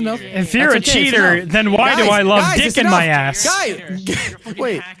 guys. That's enough. If you're That's a okay, it's cheater, enough. then why do I love dick it's in my enough. ass? Guys,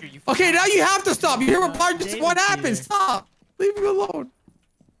 wait. Okay, now you have to stop. You hear what happened? Stop. Leave me alone.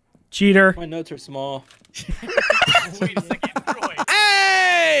 Cheater. My nuts are small. Wait a second, Troy.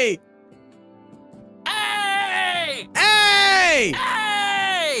 Hey! Hey! Hey!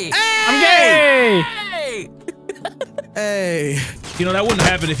 Hey! I'm gay. Hey! Hey! You know that wouldn't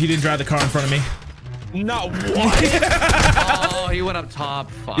happen if you didn't drive the car in front of me. Not what? Oh, he went up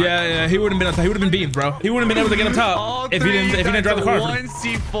top. Fuck. Yeah, he wouldn't been up top. He would have been beamed, bro. He wouldn't been able to get up top if he didn't drive the car. One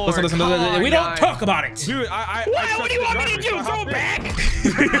C4. Listen, we don't talk about it. Dude, What do you want me to do? Throw back?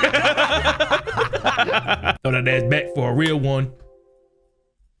 Throw that ass back for a real one.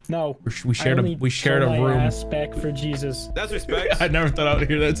 No. We shared a my room. ass back for Jesus. That's respect. I never thought I would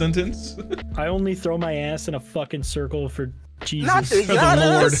hear that sentence. I only throw my ass in a fucking circle for Jesus. Not for the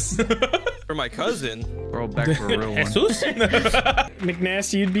Lord. For my cousin. Throw back for a real one. Jesus?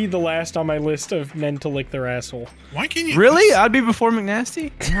 McNasty, you'd be the last on my list of men to lick their asshole. Why can't you? Really? I'd be before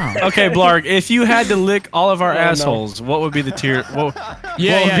McNasty? Okay, Blarg, if you had to lick all of our assholes, what would be the tier? What would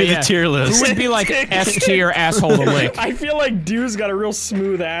be the tier list? Who would be like S tier asshole to lick? I feel like Dude's got a real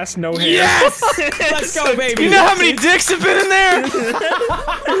smooth ass, no hair. Yes! Let's go, baby. You know how many dicks have been in there?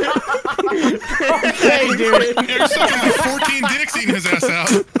 Okay, dude. There's something like 14 dicks eating his ass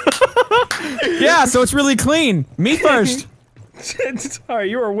out. Yeah, so it's really clean. Me first. Sorry,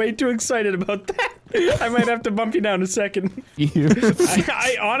 you are way too excited about that. I might have to bump you down a second.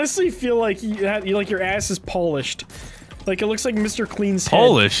 I honestly feel like like your ass is polished. Like it looks like Mr. Clean's head.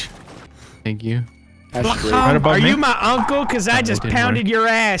 Polish. Thank you. Are you my uncle? Cause I just pounded your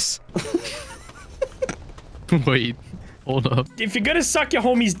ass. Wait. Hold up. If you're gonna suck your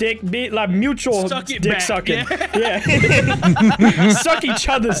homie's dick, be like mutual dick back, sucking. Yeah. Suck each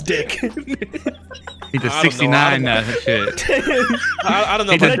other's dick. Need to 69 that shit. I don't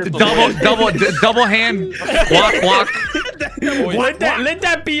know. Need to double hand walk. Let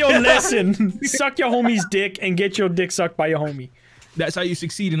that be your lesson. Suck your homie's dick and get your dick sucked by your homie. That's how you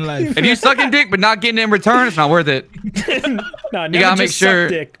succeed in life. If you sucking dick but not getting it in return, it's not worth it. No, you gotta make sure.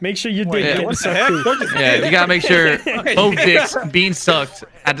 Dick. Make sure your dick getting sucked too. Yeah, you gotta make sure both dicks being sucked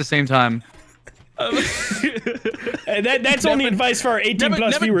at the same time. That's only advice for our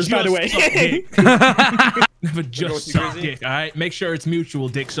 18+ viewers, by the way. Never just suck dick, alright? Make sure it's mutual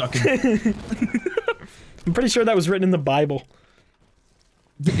dick sucking. I'm pretty sure that was written in the Bible.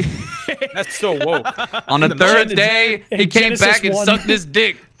 That's so woke. On the third day, he came back and sucked his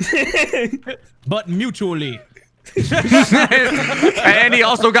dick. But mutually. And he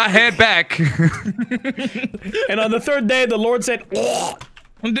also got head back. And on the third day, the Lord said, "Oh."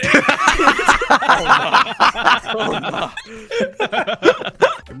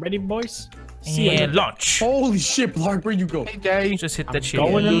 Ready, boys? Yeah, launch. Holy shit, Blarg, where'd you go? Hey, guys. Just hit that shit.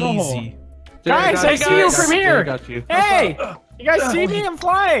 Going in the Easy. hole. Guys, I see you from here. Hey, you guys see me? I'm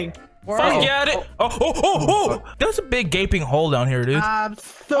flying. Fuck yeah, it. Oh. There's a big gaping hole down here, dude. I'm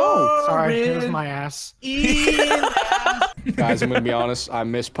so sorry. It was my ass. Guys, I'm gonna be honest. I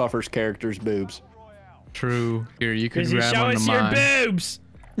miss Puffer's character's boobs. True. Here, you can Does he grab show one of us your mine. boobs?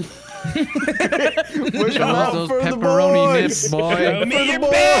 Show us those pepperoni nips, boy. Show me your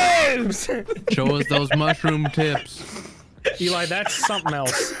boobs. Show us those mushroom tips. Eli, that's something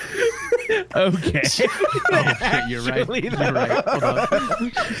else. Okay. Oh, shit, you're right. You're right. Hold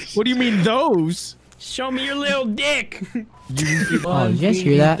on. What do you mean those? Show me your little dick. Oh, yes,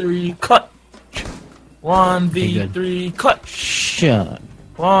 hear that? 3 clutch. 1v3 clutch. Shut.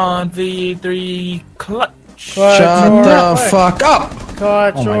 1v3 clutch. Shut the fuck up!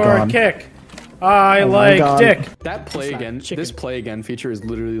 Clutch or kick. I like dick. That play again. This play again feature is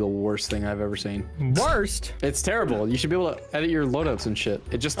literally the worst thing I've ever seen. Worst? It's terrible. You should be able to edit your loadouts and shit.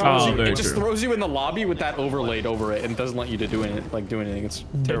 It just throws you in the lobby with that overlaid over it and doesn't let you to do anything. It's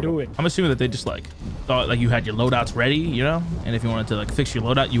terrible. I'm assuming that they just like thought like you had your loadouts ready, you know, and if you wanted to like fix your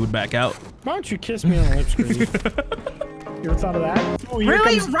loadout, you would back out. Why don't you kiss me on the lips, Crazy? You ever thought of that? Oh,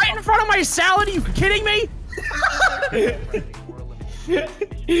 Really? Right in front of my salad? Are you kidding me?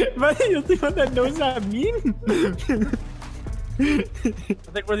 But you're the one that knows that meme? I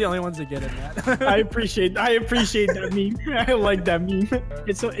think we're the only ones that get it, Matt. I appreciate that meme. I like that meme.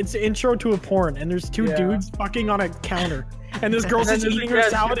 It's an intro to a porn, and there's two dudes fucking on a counter, and this girl's just eating her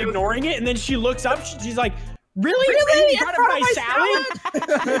salad, ignoring it, and then she looks up, she's like, "Really? In front of my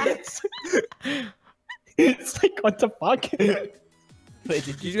salad?" It's like, what the fuck? Wait,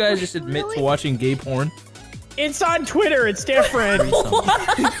 did you guys just admit to watching gay porn? It's on Twitter. It's different.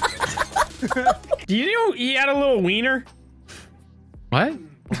 Do you know he had a little wiener? What?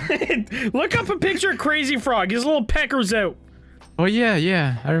 Look up a picture of Crazy Frog. His little pecker's out. Oh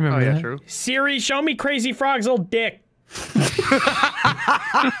yeah, I remember that. True. Siri, show me Crazy Frog's little dick. Here's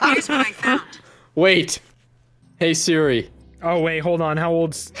what I found. Wait. Hey Siri. Oh wait, hold on. How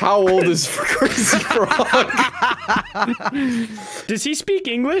old is Crazy Frog? Does he speak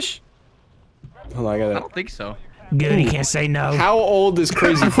English? Hold on, I got it. I don't think so. Good, he can't say no. How old is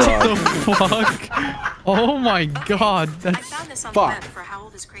Crazy Frog? What the fuck? Oh my god, I that's found this on the web for How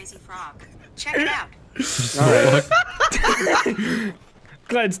Old is Crazy Frog. Check it out. Alright.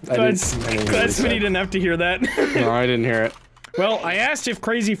 Glad Smitty didn't have to hear that. No, I didn't hear it. Well, I asked if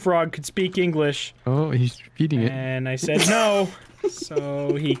Crazy Frog could speak English. Oh, he's repeating it. And I said no.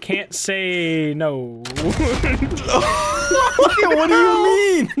 So he can't say no. What do you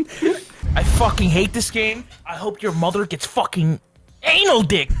mean? I fucking hate this game. I hope your mother gets fucking anal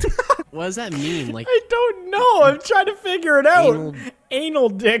dicked. What does that mean? Like, I don't know. I'm trying to figure it out. Anal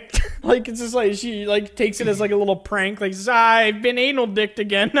dicked. Like, it's just like she like takes it as like a little prank. Like, I've been anal dicked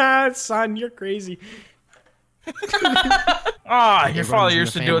again. Nah, son, you're crazy. Your father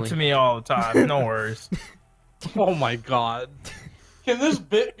used to do it to me all the time. No worries. Oh my god. Can this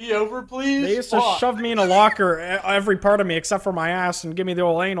bit be over, please? They used to shove me in a locker, every part of me except for my ass, and give me the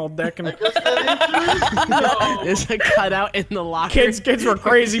old anal dick. And there's a cutout in the locker. Kids were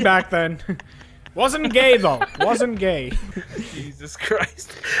crazy back then. Wasn't gay though. Wasn't gay. Jesus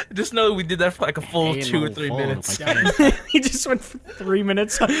Christ. Just know we did that for like a full 2 or 3 minutes. He just went for 3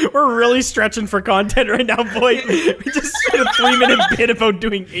 minutes. We're really stretching for content right now, boy. We just did a 3-minute bit about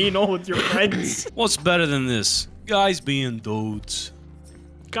doing anal with your friends. What's better than this? Guys being dudes.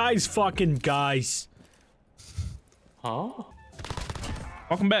 Guys fucking guys. Huh?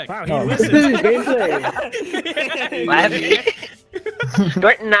 Welcome back. Wow, he listened. Do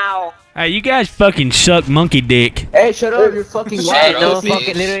it now. Hey, you guys fucking suck monkey dick. Hey, shut up, you're fucking right. No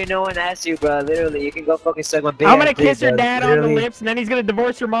fucking, literally no one asked you, bro. Literally, you can go fucking suck my big I'm gonna ass kiss dick, your bro. dad on the lips, and then he's gonna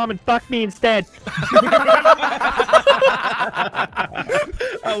divorce your mom and fuck me instead.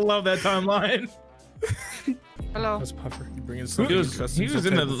 I love that timeline. Hello. That's Puffer. He was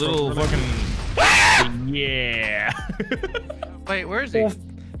in the little fucking. Yeah. Wait, where is he?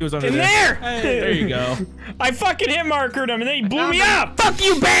 He was under In there. there! Hey, there you go. I fucking hit markered him and then he blew me up! Fuck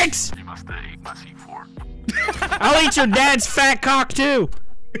you, Banks! You must have ate my C4. I'll eat your dad's fat cock too!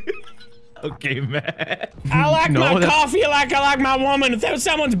 Okay, man. I like my coffee like I like my woman without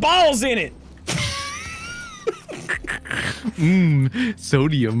someone's balls in it!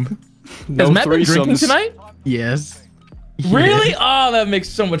 Sodium. Has Matt been drinking tonight? Yes. Really? Oh, that makes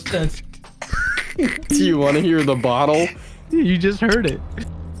so much sense. Do you want to hear the bottle? You just heard it.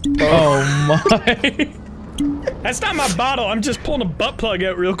 Oh my. That's not my bottle, I'm just pulling a butt plug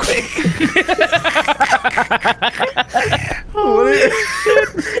out real quick.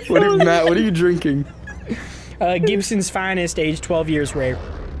 Matt, what are you drinking? Gibson's Finest, age 12 years rare.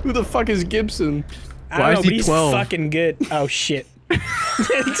 Who the fuck is Gibson? I don't know, but he's fucking good. Oh shit.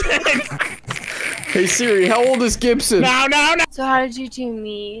 Hey Siri, how old is Gibson? No. So how did you two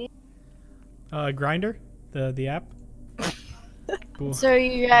meet? Grinder? The app? Cool. So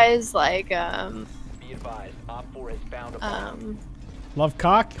you guys like Be advised, Op 4 has found a Love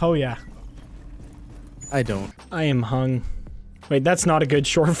cock? Oh yeah. I don't. I am hung. Wait, that's not a good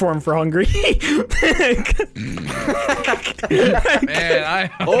short form for hungry. Man,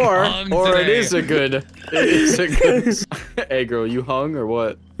 Or today. it is a good. It is a good. Hey girl, you hung or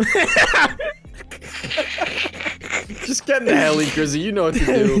what? Just get in the heli, Grizzy. You know what to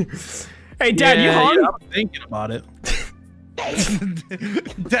do. Hey, Dad, you hung? Yeah, I'm thinking about it.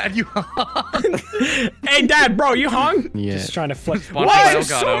 Dad, you hung? Hey, Dad, bro, you hung? Yeah. Just trying to flip. Watch Why it, are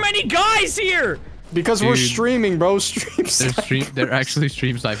so many guys here? Because we're streaming, bro. They're actually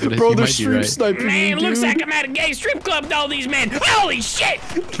stream sniping. Bro, they're stream sniping. Man, looks like I'm at a gay strip club with all these men. Holy shit!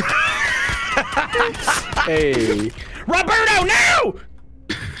 Hey. Roberto, no!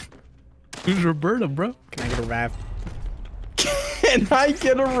 Who's Roberto, bro? Can I get a revive? Can I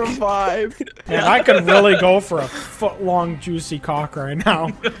get a revive? Man, I could really go for a foot-long juicy cock right now.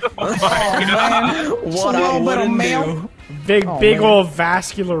 What a little male. Big old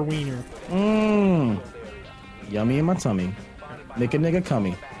vascular wiener. Yummy in my tummy. Make a nigga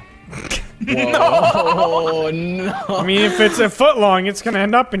cummy. Whoa, no. I mean, if it's a foot long, it's gonna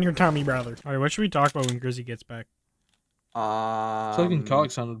end up in your tummy, brother. All right, what should we talk about when Grizzy gets back? Sucking cock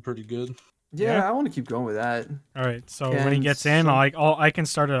sounded pretty good. Yeah, I want to keep going with that. All right, so when he gets in, I can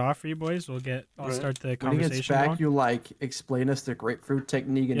start it off for you boys. I'll start the conversation. When he gets back, you explain us the grapefruit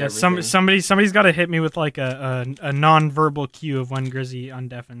technique and everything. Somebody's got to hit me with like a non-verbal cue of when Grizzy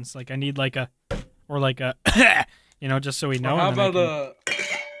undeafens. Like I need like a you know, just so we know. How about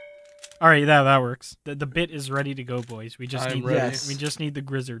All right, that works. The bit is ready to go, boys. We just need ready. we just need the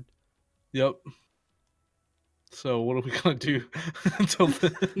Grizzard. Yep. So what are we gonna do until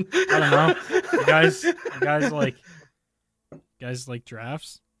then? I don't know. You guys like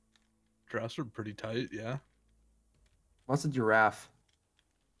drafts? Drafts are pretty tight, yeah. What's a giraffe?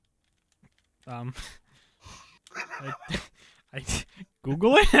 I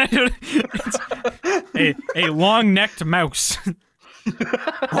Google it. It's a long-necked mouse.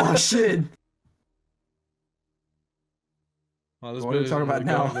 Oh shit. Wow, this What are we talking about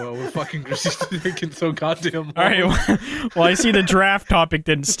now? Well, we're fucking drinking so goddamn long. All right. Well, I see the draft topic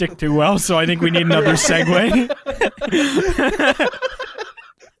didn't stick too well, so I think we need another segue.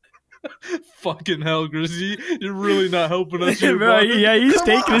 Fucking hell, Grizzy. You're really not helping us here, Bro, bro. yeah, he's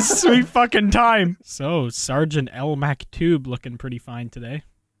taking his sweet fucking time. So, Sergeant L. Maktub looking pretty fine today.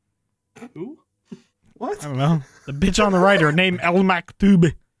 Who? What? I don't know. The bitch on the right, her name L.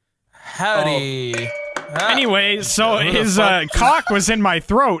 Maktub. Howdy. Anyway, so his cock was in my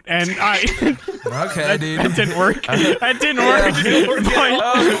throat, and I... Okay, dude. That didn't work. That didn't work.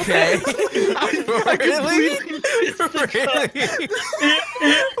 Okay. Really?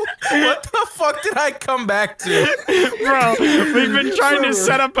 What the fuck did I come back to? Bro, we've been trying to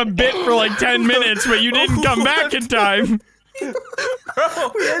set up a bit for like 10 minutes, but you didn't come back in time.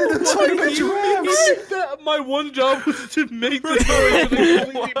 My one job was to make the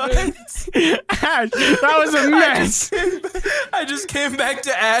noise. Ash, that was a mess. I just came back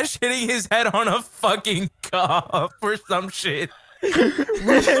to Ash hitting his head on a fucking cup or some shit. That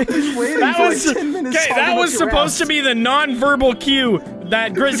was supposed to be the non-verbal cue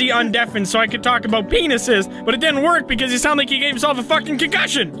that Grizzy undeafened so I could talk about penises, but it didn't work because he sounded like he gave himself a fucking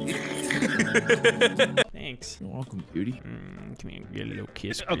concussion. Thanks. You're welcome, beauty. Come here, get a little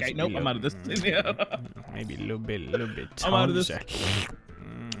kiss. Okay, nope, I'm out of this. Maybe a little bit. I'm out of this.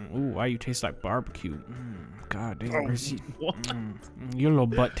 Ooh, why you taste like barbecue? God damn, Grizzy. What? Your little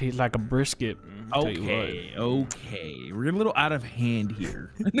butt tastes like a brisket. Okay, okay. We're a little out of hand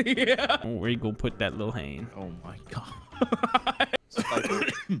here. Yeah. Oh, where you gonna put that little hand? Oh my god.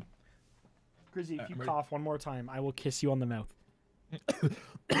 Grizzy, if you cough one more time, I will kiss you on the mouth.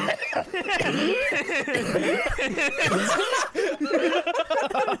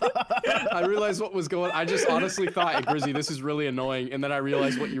 I realized what was going on. I just honestly thought, hey, Grizzy, this is really annoying, and then I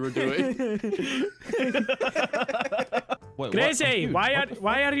realized what you were doing. Grizzy,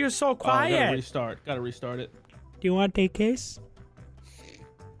 why are you so quiet? Gotta restart. Gotta restart it. Do you want to take a kiss?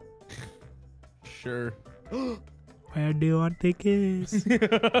 Sure. Where do you want to kiss?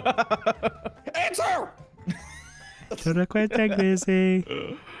 Answer! To the question, Grizzy.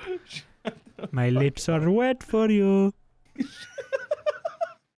 My lips are wet for you.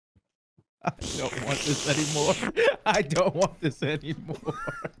 I don't want this anymore. I don't want this anymore.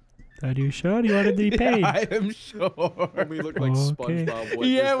 Are you sure you want to be paid? Yeah, I am sure. We look like SpongeBob.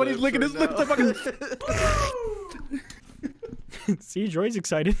 Yeah, when he's licking his lips, fucking. See, Joy's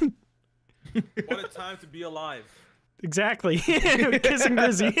excited. What a time to be alive. Exactly. Kissing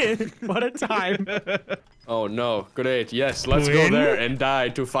Grizzy. What a time. Oh no, great. Yes, let's go there and die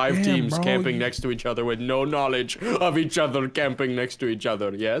to 5 teams camping next to each other with no knowledge of each other camping next to each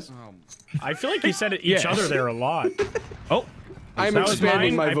other. Yes? I feel like you said it each other there a lot. Oh. I'm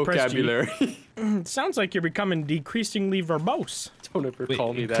expanding my vocabulary. Sounds like you're becoming decreasingly verbose. Don't ever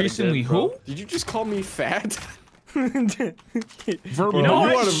call me that increasingly again, bro. who? Did you just call me fat? You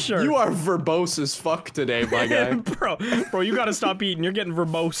You are verbose as fuck today, my guy. bro, you gotta stop eating. You're getting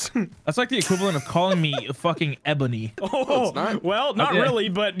verbose. That's like the equivalent of calling me fucking ebony. Oh, not. well, not Okay. really,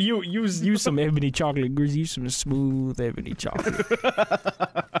 but you use some ebony chocolate, Grizzy. Use some smooth ebony chocolate.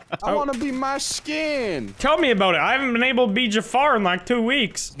 I want to be my skin. Tell me about it. I haven't been able to be Jafar in like 2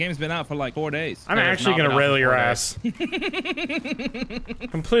 weeks. This game's been out for like 4 days. I'm actually gonna rail your ass.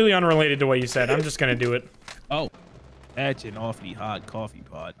 Completely unrelated to what you said. I'm just gonna do it. Oh, that's an awfully hot coffee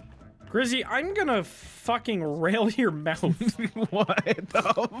pot. Grizzy, I'm gonna fucking rail your mouth. What the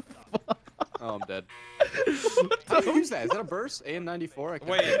fuck? Oh, I'm dead. Who's that? Is that a burst? AM94? I can't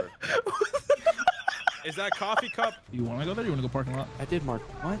Wait. remember. Is that coffee cup? You want to go there? You want to go parking lot? I did mark.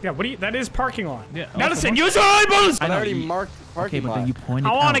 What? Yeah, what do you? That is parking lot. Yeah. Madison, use your eyeballs! I already marked the parking lot.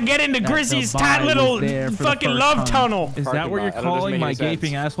 I want to get into Grizzy's tight little fucking love tunnel. Is that Parking what you're lot. That doesn't calling make my any sense.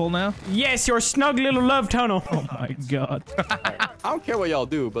 gaping asshole now? Yes, your snug little love tunnel. Oh my god. I don't care what y'all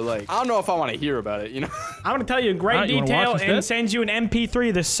do, but like, I don't know if I want to hear about it, you know? I'm gonna tell you in great Alright, you wanna detail watch and instead? send you an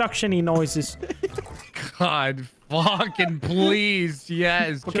MP3 the suctiony noises. God fucking please,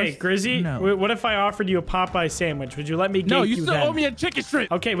 yes. Okay, Grizzy, no. what if I offered you a Popeye sandwich? Would you let me gape No, you you still then? owe me a chicken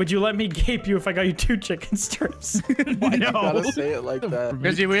strip. Okay, would you let me gape you if I got you 2 chicken strips? You gotta say it like that.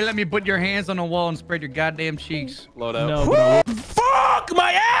 Because you will let me put your hands on the wall and spread your goddamn cheeks. Load up. No, fuck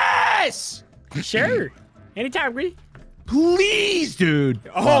my ass! Sure. Anytime, Grizzy. Please, dude.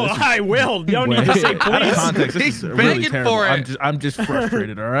 Oh, I will. You don't need to say Out of please. context, this is really begging terrible. for it. I'm just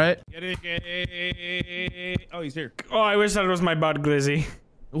frustrated, all right? Oh, he's here. Oh, I wish that was my butt, Grizzy.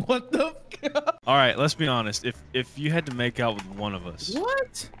 What the fuck? All right, let's be honest. If you had to make out with one of us,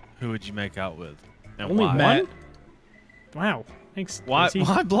 What? who would you make out with? And Only why? one? Wow. Thanks. Why Grizzy.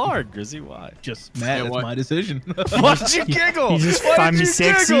 Blarg, Grizzy? Why? Just Matt, that's my decision. Why'd you giggle? You just Why find did me you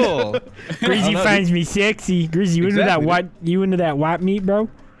sexy. giggle? Grizzy finds me sexy. Grizzy, you into that Exactly. white? You into that white meat, bro?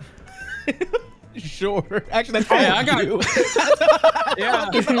 Sure. Actually, that's Hey, I got. yeah.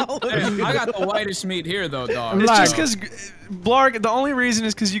 Hey, I got the whitest meat here, though, dog. It's just because Blarg. The only reason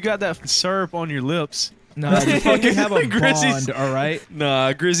is because you got that syrup on your lips. No, you fucking have a Grizzy's- bond, all right?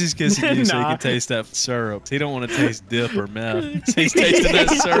 Nah, Grizzy's kissing you so he Nah. can taste that syrup. He don't want to taste dip or meth. So he's tasting that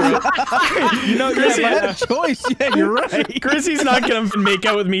syrup. You know, Grizzy- you have a choice. Yeah, you're right. Grizzy's not gonna make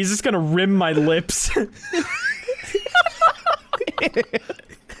out with me. He's just gonna rim my lips.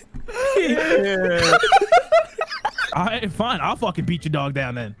 All right, fine. I'll fucking beat your dog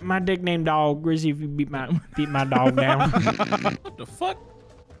down then. My dick named dog Grizzy. If you beat my dog down. What the fuck?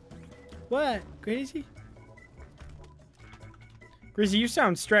 What, Grizzy? Grizzy, you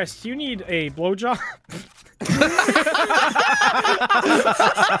sound stressed. You need a blowjob?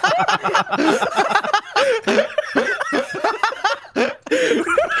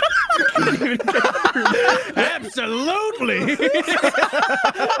 Absolutely.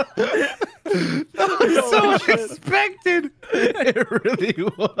 So unexpected. It really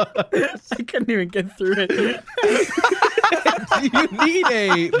was. I couldn't even get through it. Do you need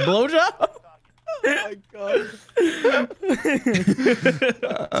a blowjob? Oh my god.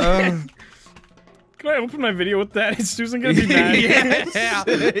 Can I open my video with that? Is Susan gonna be mad? Yeah,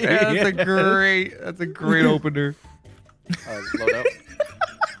 that's a great opener. Load up.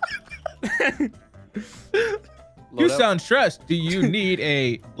 You sound stressed. Do you need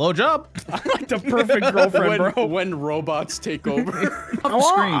a blowjob? I'm like the perfect girlfriend, bro. When robots take over.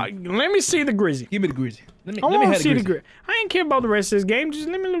 Let me see the Grizzy. Give me the Grizzy. Let me have the Grizzy. I ain't care about the rest of this game. Just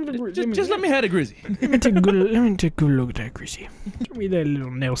let me look at the Grizzy. Just let me have the Grizzy. Let me take a good look at that Grizzy. Give me that little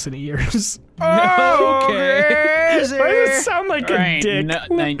Nelson ears. Okay. Why does it sound like a dick?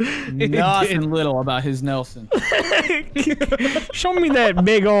 Nothing little about his Nelson. Show me that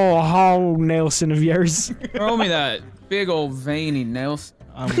big old hog Nelson of yours. Show me that big old veiny Nelson.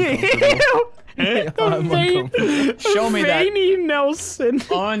 I'm uncomfortable. Show me that veiny Nelson.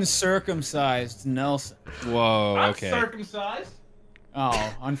 Uncircumcised Nelson. Whoa, okay. Uncircumcised?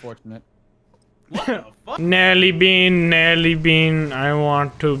 Oh, unfortunate. Nelly bean, I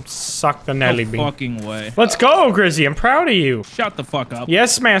want to suck the Nelly bean. Fucking way. Let's go, Grizzy. I'm proud of you. Shut the fuck up.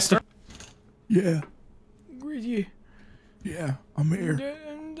 Yes, master. Yeah. Grizzy. Yeah, I'm here.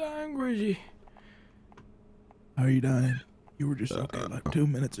 I'm dying, Grizzy. How are you dying? You were just okay like 2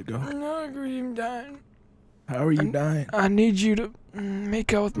 minutes ago. No, Grizzy, I'm dying. How are you dying? I need you to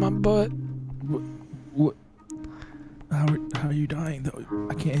make out with my butt. What? How are you dying though?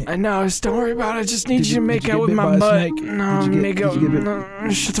 I can't. I know. Don't worry about it. I just need you to make out with my butt. No, make out. No,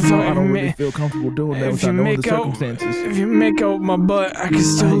 shut the fuck up. I don't really feel comfortable doing that without knowing the circumstances. If you make out with my butt, I can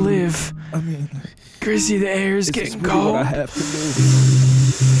still live. I mean, Grizzy, the air is getting cold. What I have to do.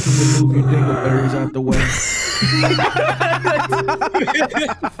 Move your dingleberries out the way.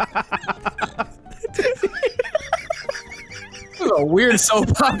 This is a weird soap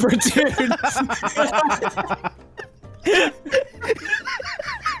opera, dude.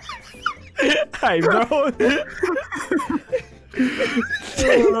 Hi, bro.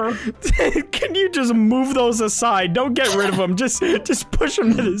 Can you just move those aside? Don't get rid of them. Just push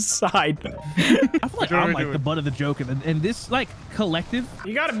them to the side. I feel like I'm like the butt of the joke, and this like collective.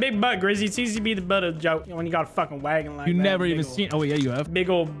 You got a big butt, Grizzy. It's easy to be the butt of the joke when you got a fucking wagon like that. You never even seen. Oh yeah, you have. Big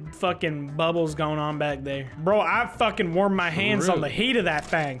old fucking bubbles going on back there, bro. I fucking warmed my hands on the heat of that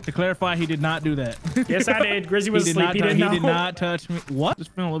thing. To clarify, he did not do that. Yes, I did. Grizzy was asleep. He didn't know. He did not touch me. What?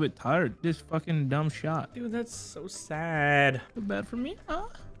 Just feeling a little bit tired. This fucking dumb shot. Dude, that's so sad. Feel bad for me? Huh?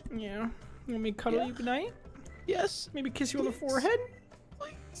 Yeah. You want me to cuddle you goodnight? Yes. Maybe kiss you on the forehead?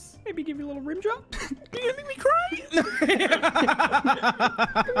 Please. Maybe give you a little rim job? You gonna make me cry?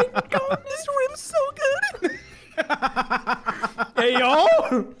 This rim's so good. Hey,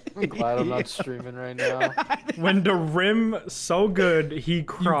 y'all. I'm glad I'm not streaming right now. When the rim so good, he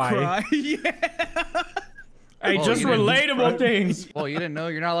cry. You cry? Yeah. Hey, just relatable things. Well, you didn't know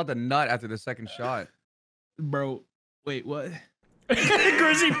you're not allowed to nut after the second shot. Bro, wait, what?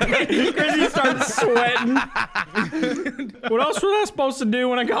 Grizzy starts sweating. What else was I supposed to do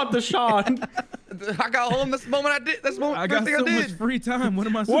when I got the shot? I got home this moment. I got so much free time. What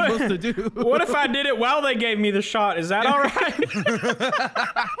am I supposed to do? What if I did it while they gave me the shot? Is that all right?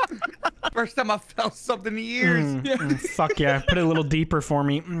 First time I felt something in years. Fuck yeah. Put it a little deeper for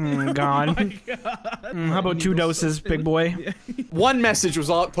me. God. Oh my God. How about 2 doses, big boy? One message was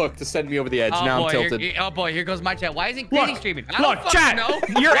all it took to send me over the edge. Now I'm tilted. Oh boy, here goes my chat. Why isn't Grizzy streaming? Look, chat.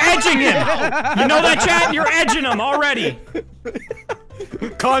 You're edging him. You know that, chat? You're edging him already.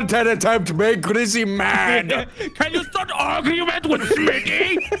 Content attempt to make Grizzy mad. Can you start argument with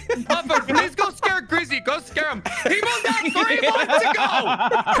Smitty? Buffer, please go scare Grizzy. Go scare him. He was got 3 months to go.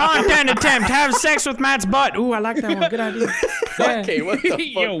 Content attempt. Have sex with Matt's butt. Ooh, I like that one. Good idea. Yeah. Okay, what the fuck?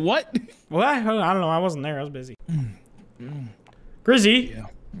 Yo, what? What? I don't know. I wasn't there. I was busy. Grizzy. Yeah.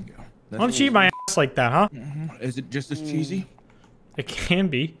 Why don't you eat my ass like that, huh? Is it just as cheesy? It can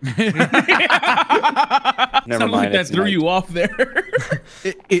be. Never Sounds mind. like that threw you off there.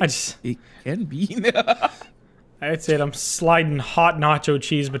 It can be. I'd say I'm sliding hot nacho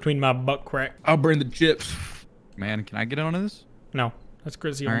cheese between my butt crack. I'll burn the chips. Man, can I get on this? No, that's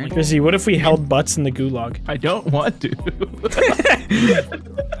Grizzy All only. right. Grizzy, what if we held butts in the gulag? I don't want to.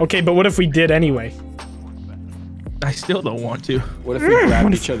 Okay, but what if we did anyway? I still don't want to. What if we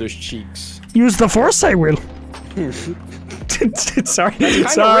grabbed each other's cheeks? Use the force, I will. Sorry.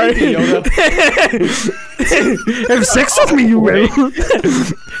 Sorry. Have sex with me, you will.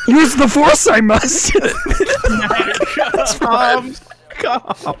 Use the force, I must.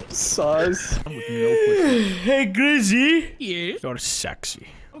 Come, sus. Hey, Grizzy. Yeah. You're sexy.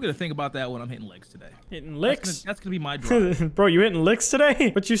 I'm gonna think about that when I'm hitting licks today. Hitting licks? That's gonna be my drive. Bro, you hitting licks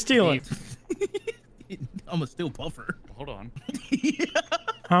today? What you stealing? I'm a steel puffer. Hold on.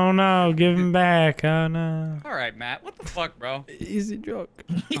 Oh no, give him back. Oh no. All right, Matt. What the fuck, bro? Easy joke.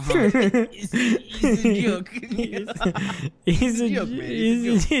 Easy joke.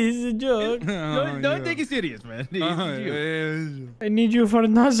 Easy joke. Don't take it serious, man. I need you for a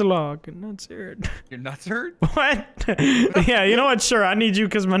nuzlocke. Nuts hurt. Your nuts hurt? What? Yeah, you know what? Sure, I need you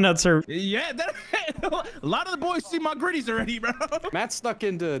because my nuts hurt. Yeah, a lot of the boys see my gritties already, bro. Matt snuck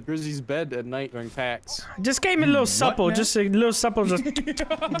into Grizzy's bed at night during PAX. Just gave me a little supple. Matt? Just a little supple. Just This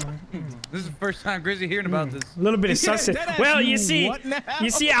is the first time Grizzy hearing about this. a little bit of sustenance. Well, you see,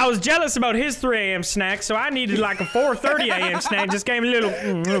 I was jealous about his 3 a.m. snack, so I needed like a 4:30 a.m. snack. Just gave me a little.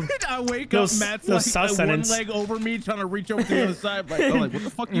 I wake up, Matt's like one leg over me, trying to reach over to the other side. I'm like, what the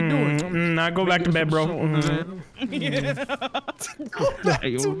fuck you doing? Nah, go back to bed, bro.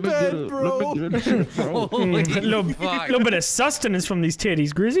 Little bit of sustenance from these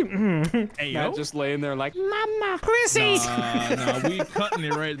titties, Grizzy. Hey, Matt just laying there like, Mama, Grizzy. Nah, we cutting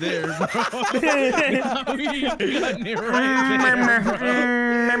it right there, bro. We cutting it right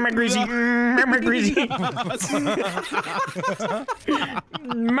there. Mama, Grizzy. Mama, Grizzy.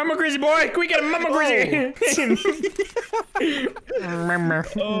 Mama, Grizzy boy. Can we get a Mama, Grizzy? Mama.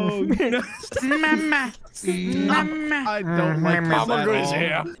 Oh, no. Mama. Mama. I don't like Mama Grizzy.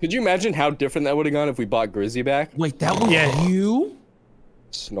 Could you imagine how different that would have gone if we bought Grizzy back? Wait, that was you?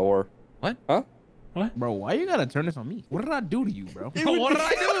 Snore. What? Huh? What? Bro, why you gotta turn this on me? What did I do to you, bro? What did I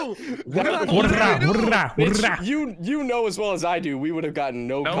do? You know as well as I do, we would have gotten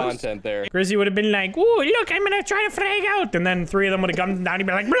no content there. Grizzy would have been like, "Ooh, look, I'm gonna try to frag out," and then 3 of them would have come down and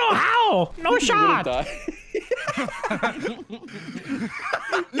be like, "Bro, how? No shot."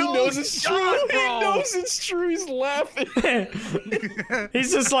 He knows it's true. He knows it's true. He's laughing.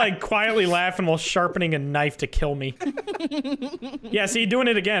 He's just like quietly laughing while sharpening a knife to kill me. Yeah, see, doing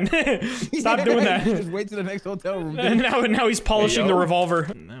it again. Stop doing that. Just wait till the next hotel room. And now he's polishing the revolver.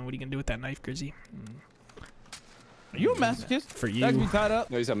 Now, what are you gonna do with that knife, Grizzy? Are you a masochist? For you. That can be tied up.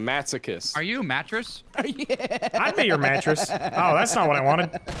 No, he's a masochist. Are you a mattress? Yeah. I'd be your mattress. Oh, that's not what I wanted.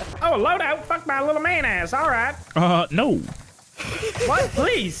 Oh, loadout. Fuck my little man ass. All right. No. What?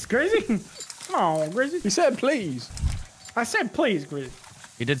 Please, Grizzy. Come on, Grizzy. He said please. I said please, Grizzy.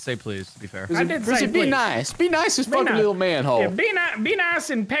 He did say please, to be fair. I did say Grizzy, be please. nice. Be nice as Be fucking nice. little manhole. Yeah, be nice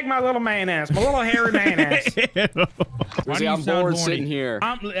and peg my little man ass. My little hairy man ass. Grizzy, I'm bored sitting here.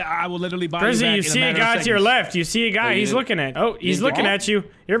 I will literally buy Grizzy, you you back see in a guy to your left. You see a guy. He's looking at. Oh, he's looking at you.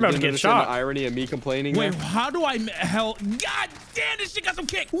 You're about to get shot. The irony of me complaining. Wait, there? how do I hell? God damn, this shit got some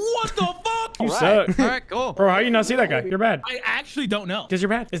kick. What the fuck? You suck. All right, cool. Bro, how you not see that guy? You're bad. I actually don't know. Because you're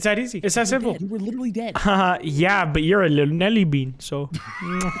bad. It's that easy. It's that simple. You were literally dead. Yeah, but you're a little Nelly bean, so.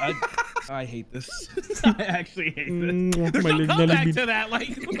 I hate this. I actually hate this. There's My no little comeback Nelly to that. Like,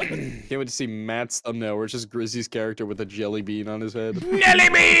 Can't wait to see Matt's thumbnail where it's just Grizzy's character with a jelly bean on his head. Nelly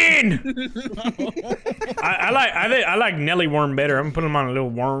bean. I like Nelly worm better. I'm putting him on a little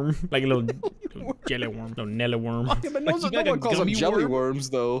worm, like a little jelly worm, little Nelly worm. Yeah, but no Like one calls them gummy jelly worm? worms,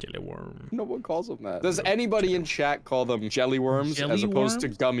 though. Jelly worm. No one calls them that. Does anybody in chat call them jelly worms Jelly as opposed to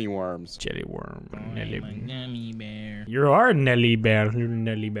worms? gummy worms? Jelly worm. Nelly gummy bear. You are a Nelly bear, little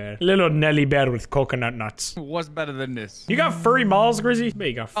Nelly bear. Little Nelly bear with coconut nuts. What's better than this? You got furry balls, Grizzy? Bet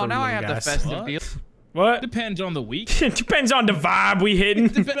you got furry Oh, now I little have the guys. festive feel. What? Depends on the week. It depends on the vibe we hitting.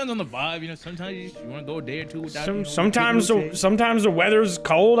 Depends on the vibe. You know, sometimes you want to go a day or two without. you know, Sometimes okay. the weather's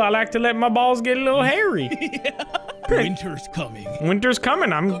cold. I like to let my balls get a little hairy. Winter's coming. Winter's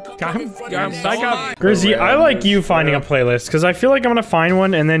coming. I got Grizzy. I like you finding a playlist because I feel like I'm gonna find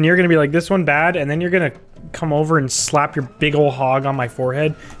one and then you're gonna be like this one bad and then you're gonna come over and slap your big old hog on my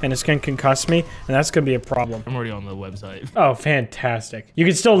forehead and it's gonna concuss me and that's gonna be a problem. I'm already on the website. Oh, fantastic. You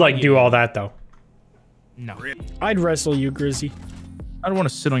can still like do all that though. No. I'd wrestle you, Grizzy. I don't want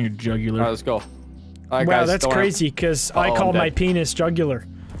to sit on your jugular. All right, let's go. All right, Wow, guys, that's don't crazy because I I'm call dead. my penis jugular.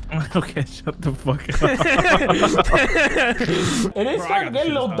 Okay, shut the fuck up. And it's starting to get a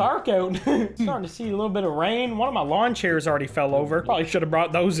little dark out. Starting to see a little bit of rain. One of my lawn chairs already fell over. Probably should have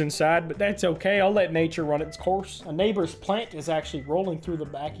brought those inside, but that's okay. I'll let nature run its course. A neighbor's plant is actually rolling through the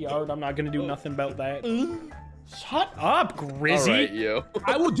backyard. I'm not gonna do nothing about that. Shut up, Grizzy. All right, you.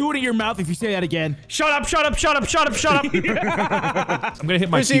 I will do it in your mouth if you say that again. Shut up, shut up, shut up, shut up, shut up. I'm gonna hit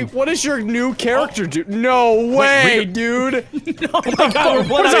my Grizzy, what does your new character do? No way, dude. Oh my god,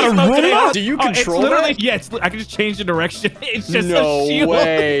 what is that, a Roomba? Do you control that? that? Yeah, I can just change the direction. It's just No a shield.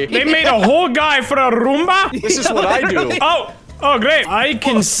 way. They made a whole guy for a Roomba? This is what I do. Oh, great. I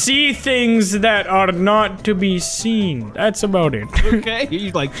can see things that are not to be seen. That's about it. Okay,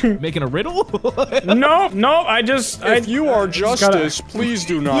 you like making a riddle? No, I just... If you are justice, please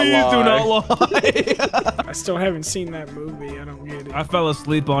do not lie. Please do not lie. I still haven't seen that movie. I don't get it. I fell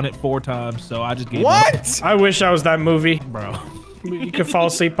asleep on it 4 times, so I just gave up. What? I wish I was that movie. Bro. You could fall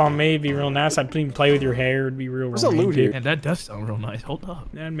asleep on me, it'd be real nice. I'd even play with your hair, it'd be real There's a loot here. And that does sound real nice. Hold up.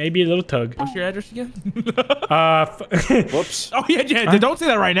 And maybe a little tug. What's your address again? Whoops. Oh, yeah, don't say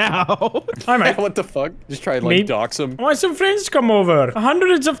that right now. I might. What the fuck? Just try to like dox him. I want some friends to come over.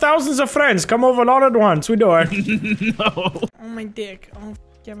 Hundreds of thousands of friends come over all at once. We do it. No. Oh, my dick. Oh,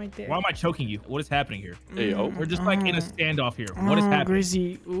 yeah, my dick. Why am I choking you? What is happening here? Hey, yo. We're just like in a standoff here. What is happening?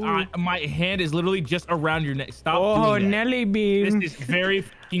 Grizzy. My hand is literally just around your neck. Stop Oh, doing that. Nelly bean. This is very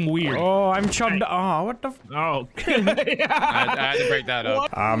fucking weird. Oh, I'm chugged. Oh, what the f— Oh. I had to break that up.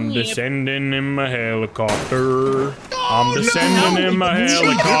 I'm descending in my helicopter. I'm descending in my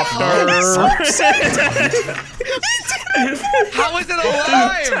helicopter. How is it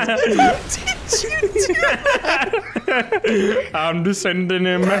alive? I'm descending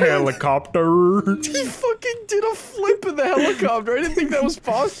in my helicopter. He fucking did a flip in the helicopter. I didn't think that was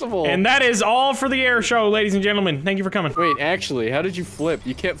possible. And that is all for the air show, ladies and gentlemen. Thank you for coming. Wait, actually, how did you flip?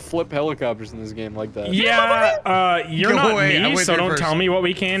 You can't flip helicopters in this game like that. Yeah, you're Go not away, I me, went so there don't first. tell me what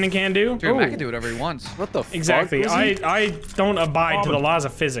we can and can't do. Dude, I can do whatever he wants. What the fuck? Exactly. Grizzy? I don't abide to the laws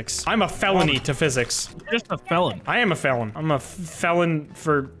of physics. I'm a felony to physics. You're just a felon. I am a felon. I'm a felon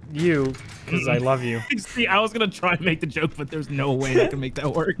for you because I love you. See, I was gonna try and make the joke, but there's no way I can make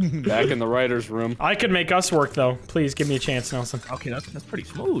that work. Back in the writer's room. I could make us work though. Please give me a chance, Nelson. Okay, that's pretty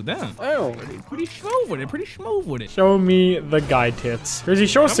smooth, then. Oh. Pretty smooth with it. Pretty smooth with it. Show me the guy tits. Grizzy,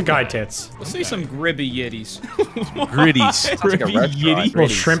 show us the guy tits. Let's see some gribby yitties. Gritties. Gritty yitty. Little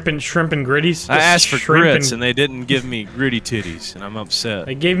shrimp and gritties. I asked for Shrimp grits, and- and they didn't give me gritty titties, and I'm upset.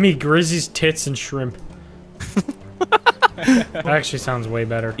 They gave me Grizzy's tits and shrimp. That actually sounds way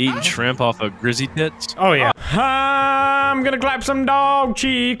better. Eating shrimp off of grizzy tits? Oh yeah. I'm gonna clap some dog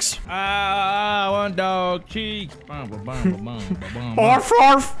cheeks. I want dog cheeks. Arf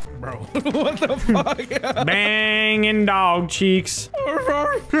arf. Bro, what the fuck? Banging dog cheeks.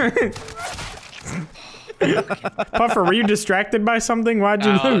 Puffer, were you distracted by something? Why'd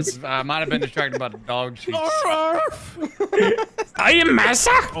you lose? I might have been distracted by the dog cheeks. I am massa.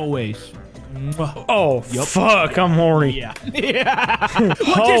 Always. Oh, fuck, I'm horny. Yeah. Yeah. Which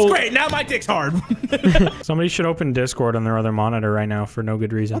is great. Now my dick's hard. Somebody should open Discord on their other monitor right now for no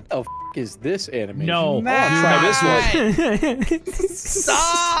good reason. What the f is this animation? No. I'll try this one.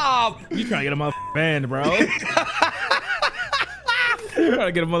 Stop! You trying to get a motherfucking banned, bro. You're trying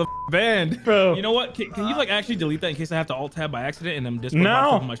to get a motherfucking banned. Bro. You know what? Can you like actually delete that in case I have to alt tab by accident and then Discord No.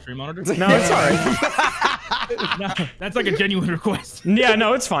 pops up on my stream monitor? No, it's alright. No, that's like a genuine request. Yeah,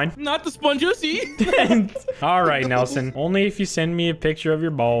 no, it's fine. Not the spongeousy. Alright, Nelson. Only if you send me a picture of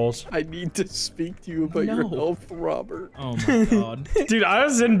your balls. I need to speak to you about your health, Robert. Oh my god. Dude, I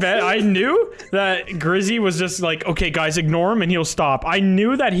was in bed. I knew that Grizzy was just like, okay, guys, ignore him and he'll stop. I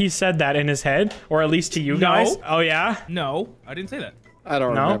knew that he said that in his head, or at least to you guys. Oh, yeah? No, I didn't say that. I don't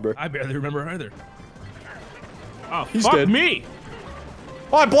remember. I barely remember either. Oh, He's fuck dead. me.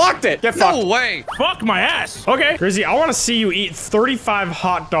 Oh, I blocked it. Get fucked. No way. Fuck my ass. Okay. Grizzy, I want to see you eat 35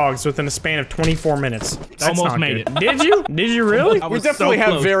 hot dogs within a span of 24 minutes. That's Almost not made good. it. Did you? Did you really? I We was definitely so have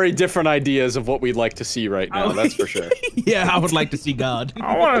close. very different ideas of what we'd like to see right now, that's for sure. Yeah, I would like to see God.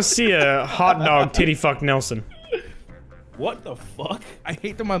 I want to see a hot dog titty fuck Nelson. What the fuck? I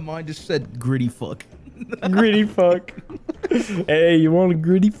hate that my mind just said gritty fuck. Gritty fuck. Hey, you want a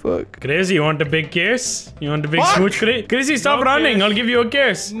gritty fuck? Grizzy, you want a big kiss? You want a big smooch? Grizzy, stop No running. kiss. I'll give you a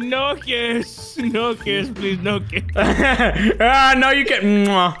kiss. No kiss. No kiss, please, no kiss. Ah, no, you can't.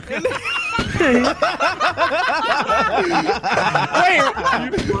 Mwah.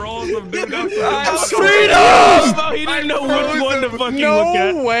 Freedom! He didn't know which one to fucking look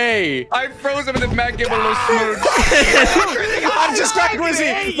at. No way. I froze him and then Matt gave him a little smooch. I just got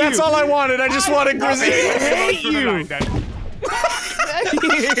Grizzy. That's all I wanted. I just wanted Grizzy. I hate you. You said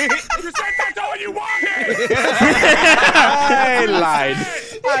that's all you wanted! I lied.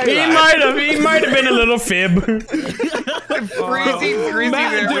 He might have been a little fib. freezing Grizzy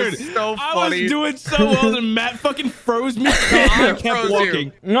there dude, was so I funny. was doing so well, and Matt fucking froze me. I kept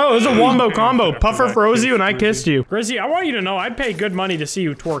walking. No, it was a wombo combo. Puffer froze you and I kissed you. Grizzy, I want you to know I'd pay good money to see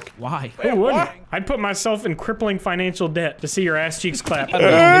you twerk. Why? Who wouldn't? I'd put myself in crippling financial debt to see your ass cheeks clap. Use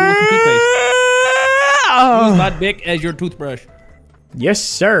my dick as your toothbrush. Yes,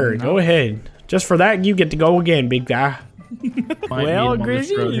 sir. Go ahead. Just for that, you get to go again, big guy. Well,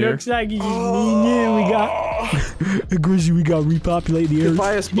 Grizzy, looks like we got Grizzy. We got repopulate the area.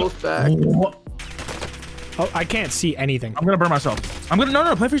 Buy us both back. Oh, I can't see anything. I'm gonna burn myself. I'm gonna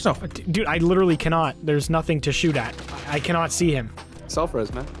no, play for yourself, dude. I literally cannot. There's nothing to shoot at. I cannot see him.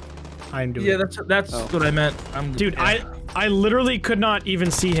 Self-res, man. I'm doing. Yeah, that's what I meant. Dude, I literally could not even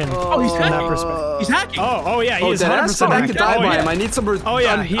see him. Oh, he's from that hacking. perspective. He's hacking. Oh yeah, he is 100% I could die by him. I need some. Oh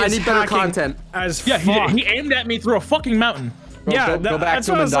yeah, he I is need better hacking content. As yeah, fuck. he aimed at me through a fucking mountain. Bro, yeah, go back that's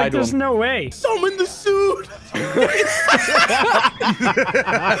to him what I and was die like. to There's him. no way. Summon the suit.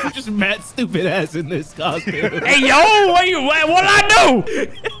 Just Matt stupid ass in this costume. Hey yo, what I do?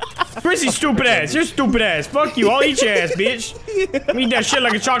 Chrissy stupid ass. You're stupid ass. Fuck you. I'll eat your ass, bitch. Eat that shit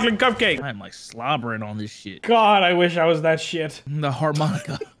like a chocolate cupcake. I'm like slobbering on this shit. God, I wish I was that shit. The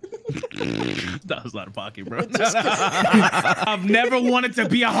harmonica. That was out of pocket, bro. I've never wanted to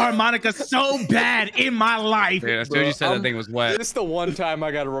be a harmonica so bad in my life. Yeah, as soon as you said that thing was wet. This is the one time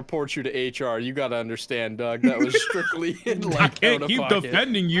I gotta report you to HR. You gotta understand, Doug. That was strictly like I can't keep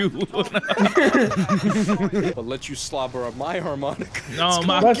defending you. I'll let you slobber on my harmonica. No,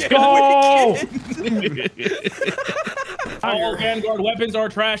 Let's go. All Vanguard weapons are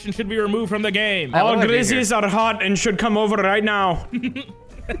trash and should be removed from the game. All Grizzlies are hot and should come over right now.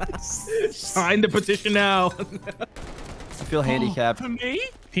 Sign the petition now. I feel handicapped. Me?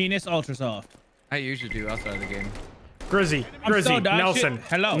 Penis ultra soft. I usually do outside of the game. Grizzy, I'm so dog Nelson. shit.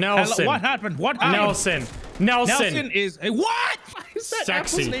 Hello. Nelson. What happened? What happened? Nelson. Nelson is a what? Is that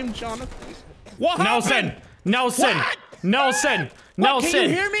Sexy. Apple's name Jonathan? What Nelson. happened? Nelson. What? Nelson. What? Nelson. Can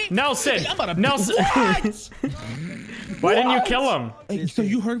you hear me? Nelson. I'm about to Nelson. What? Why didn't you kill him? Hey, so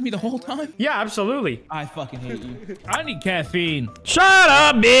you heard me the whole time? Yeah, absolutely. I fucking hate you. I need caffeine. Shut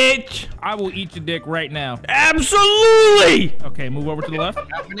up, bitch. I will eat your dick right now. Absolutely. Okay, move over to the left.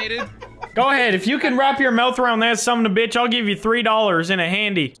 Caffeinated? Go ahead. If you can wrap your mouth around that son of a bitch, I'll give you $3 in a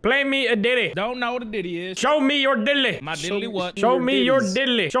handy. Play me a ditty. Don't know what a ditty is. Show me your diddly. My diddly what? Show me your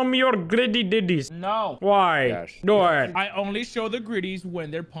diddly. Show me your gritty diddies. No. Why? Gosh. Do it. I only show the gritties when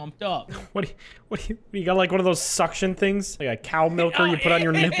they're pumped up. What you got like one of those suction things? Like a cow milker you put on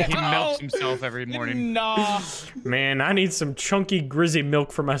your nipple? He milks himself every morning. Nah. Man, I need some chunky grizzy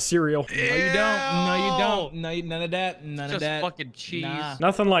milk for my cereal. No, you don't. No, you don't. No, none of that. None Just of that. fucking cheese. Nah.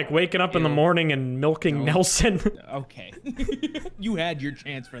 Nothing like waking up in the morning and milking Nelson. Okay. You had your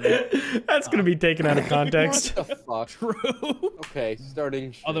chance for that. That's gonna be taken out of context. What the fuck? True. Okay,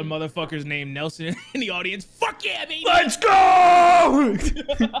 starting. Other motherfuckers named Nelson in the audience. Fuck yeah, baby. Let's go!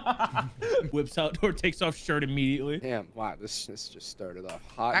 Whips out or takes off shirt immediately. Damn, wow, this just started off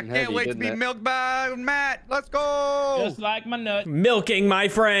hot I and heavy, can't wait to didn't be it? milked by Matt. Let's go. Just like my nut. Milking my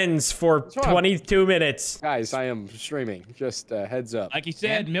friends for 22 minutes. Guys, I am streaming. Just heads up. Like he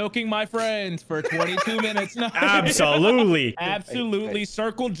said, milking my friends for 22 minutes. No. Absolutely. Absolutely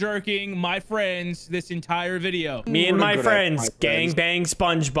circle jerking my friends this entire video. Me and my Good friends, at my gang friends.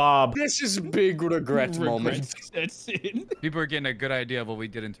 bang SpongeBob. This is big regret moment. That's it. People are getting a good idea of what we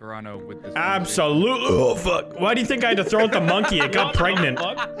did in Toronto with this. Absolutely. Oh, fuck. Why do you think I had to throw at the monkey? It got pregnant.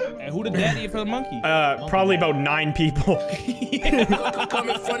 And who the daddy for the monkey? Probably about 9 people.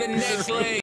 Coming from the next lane.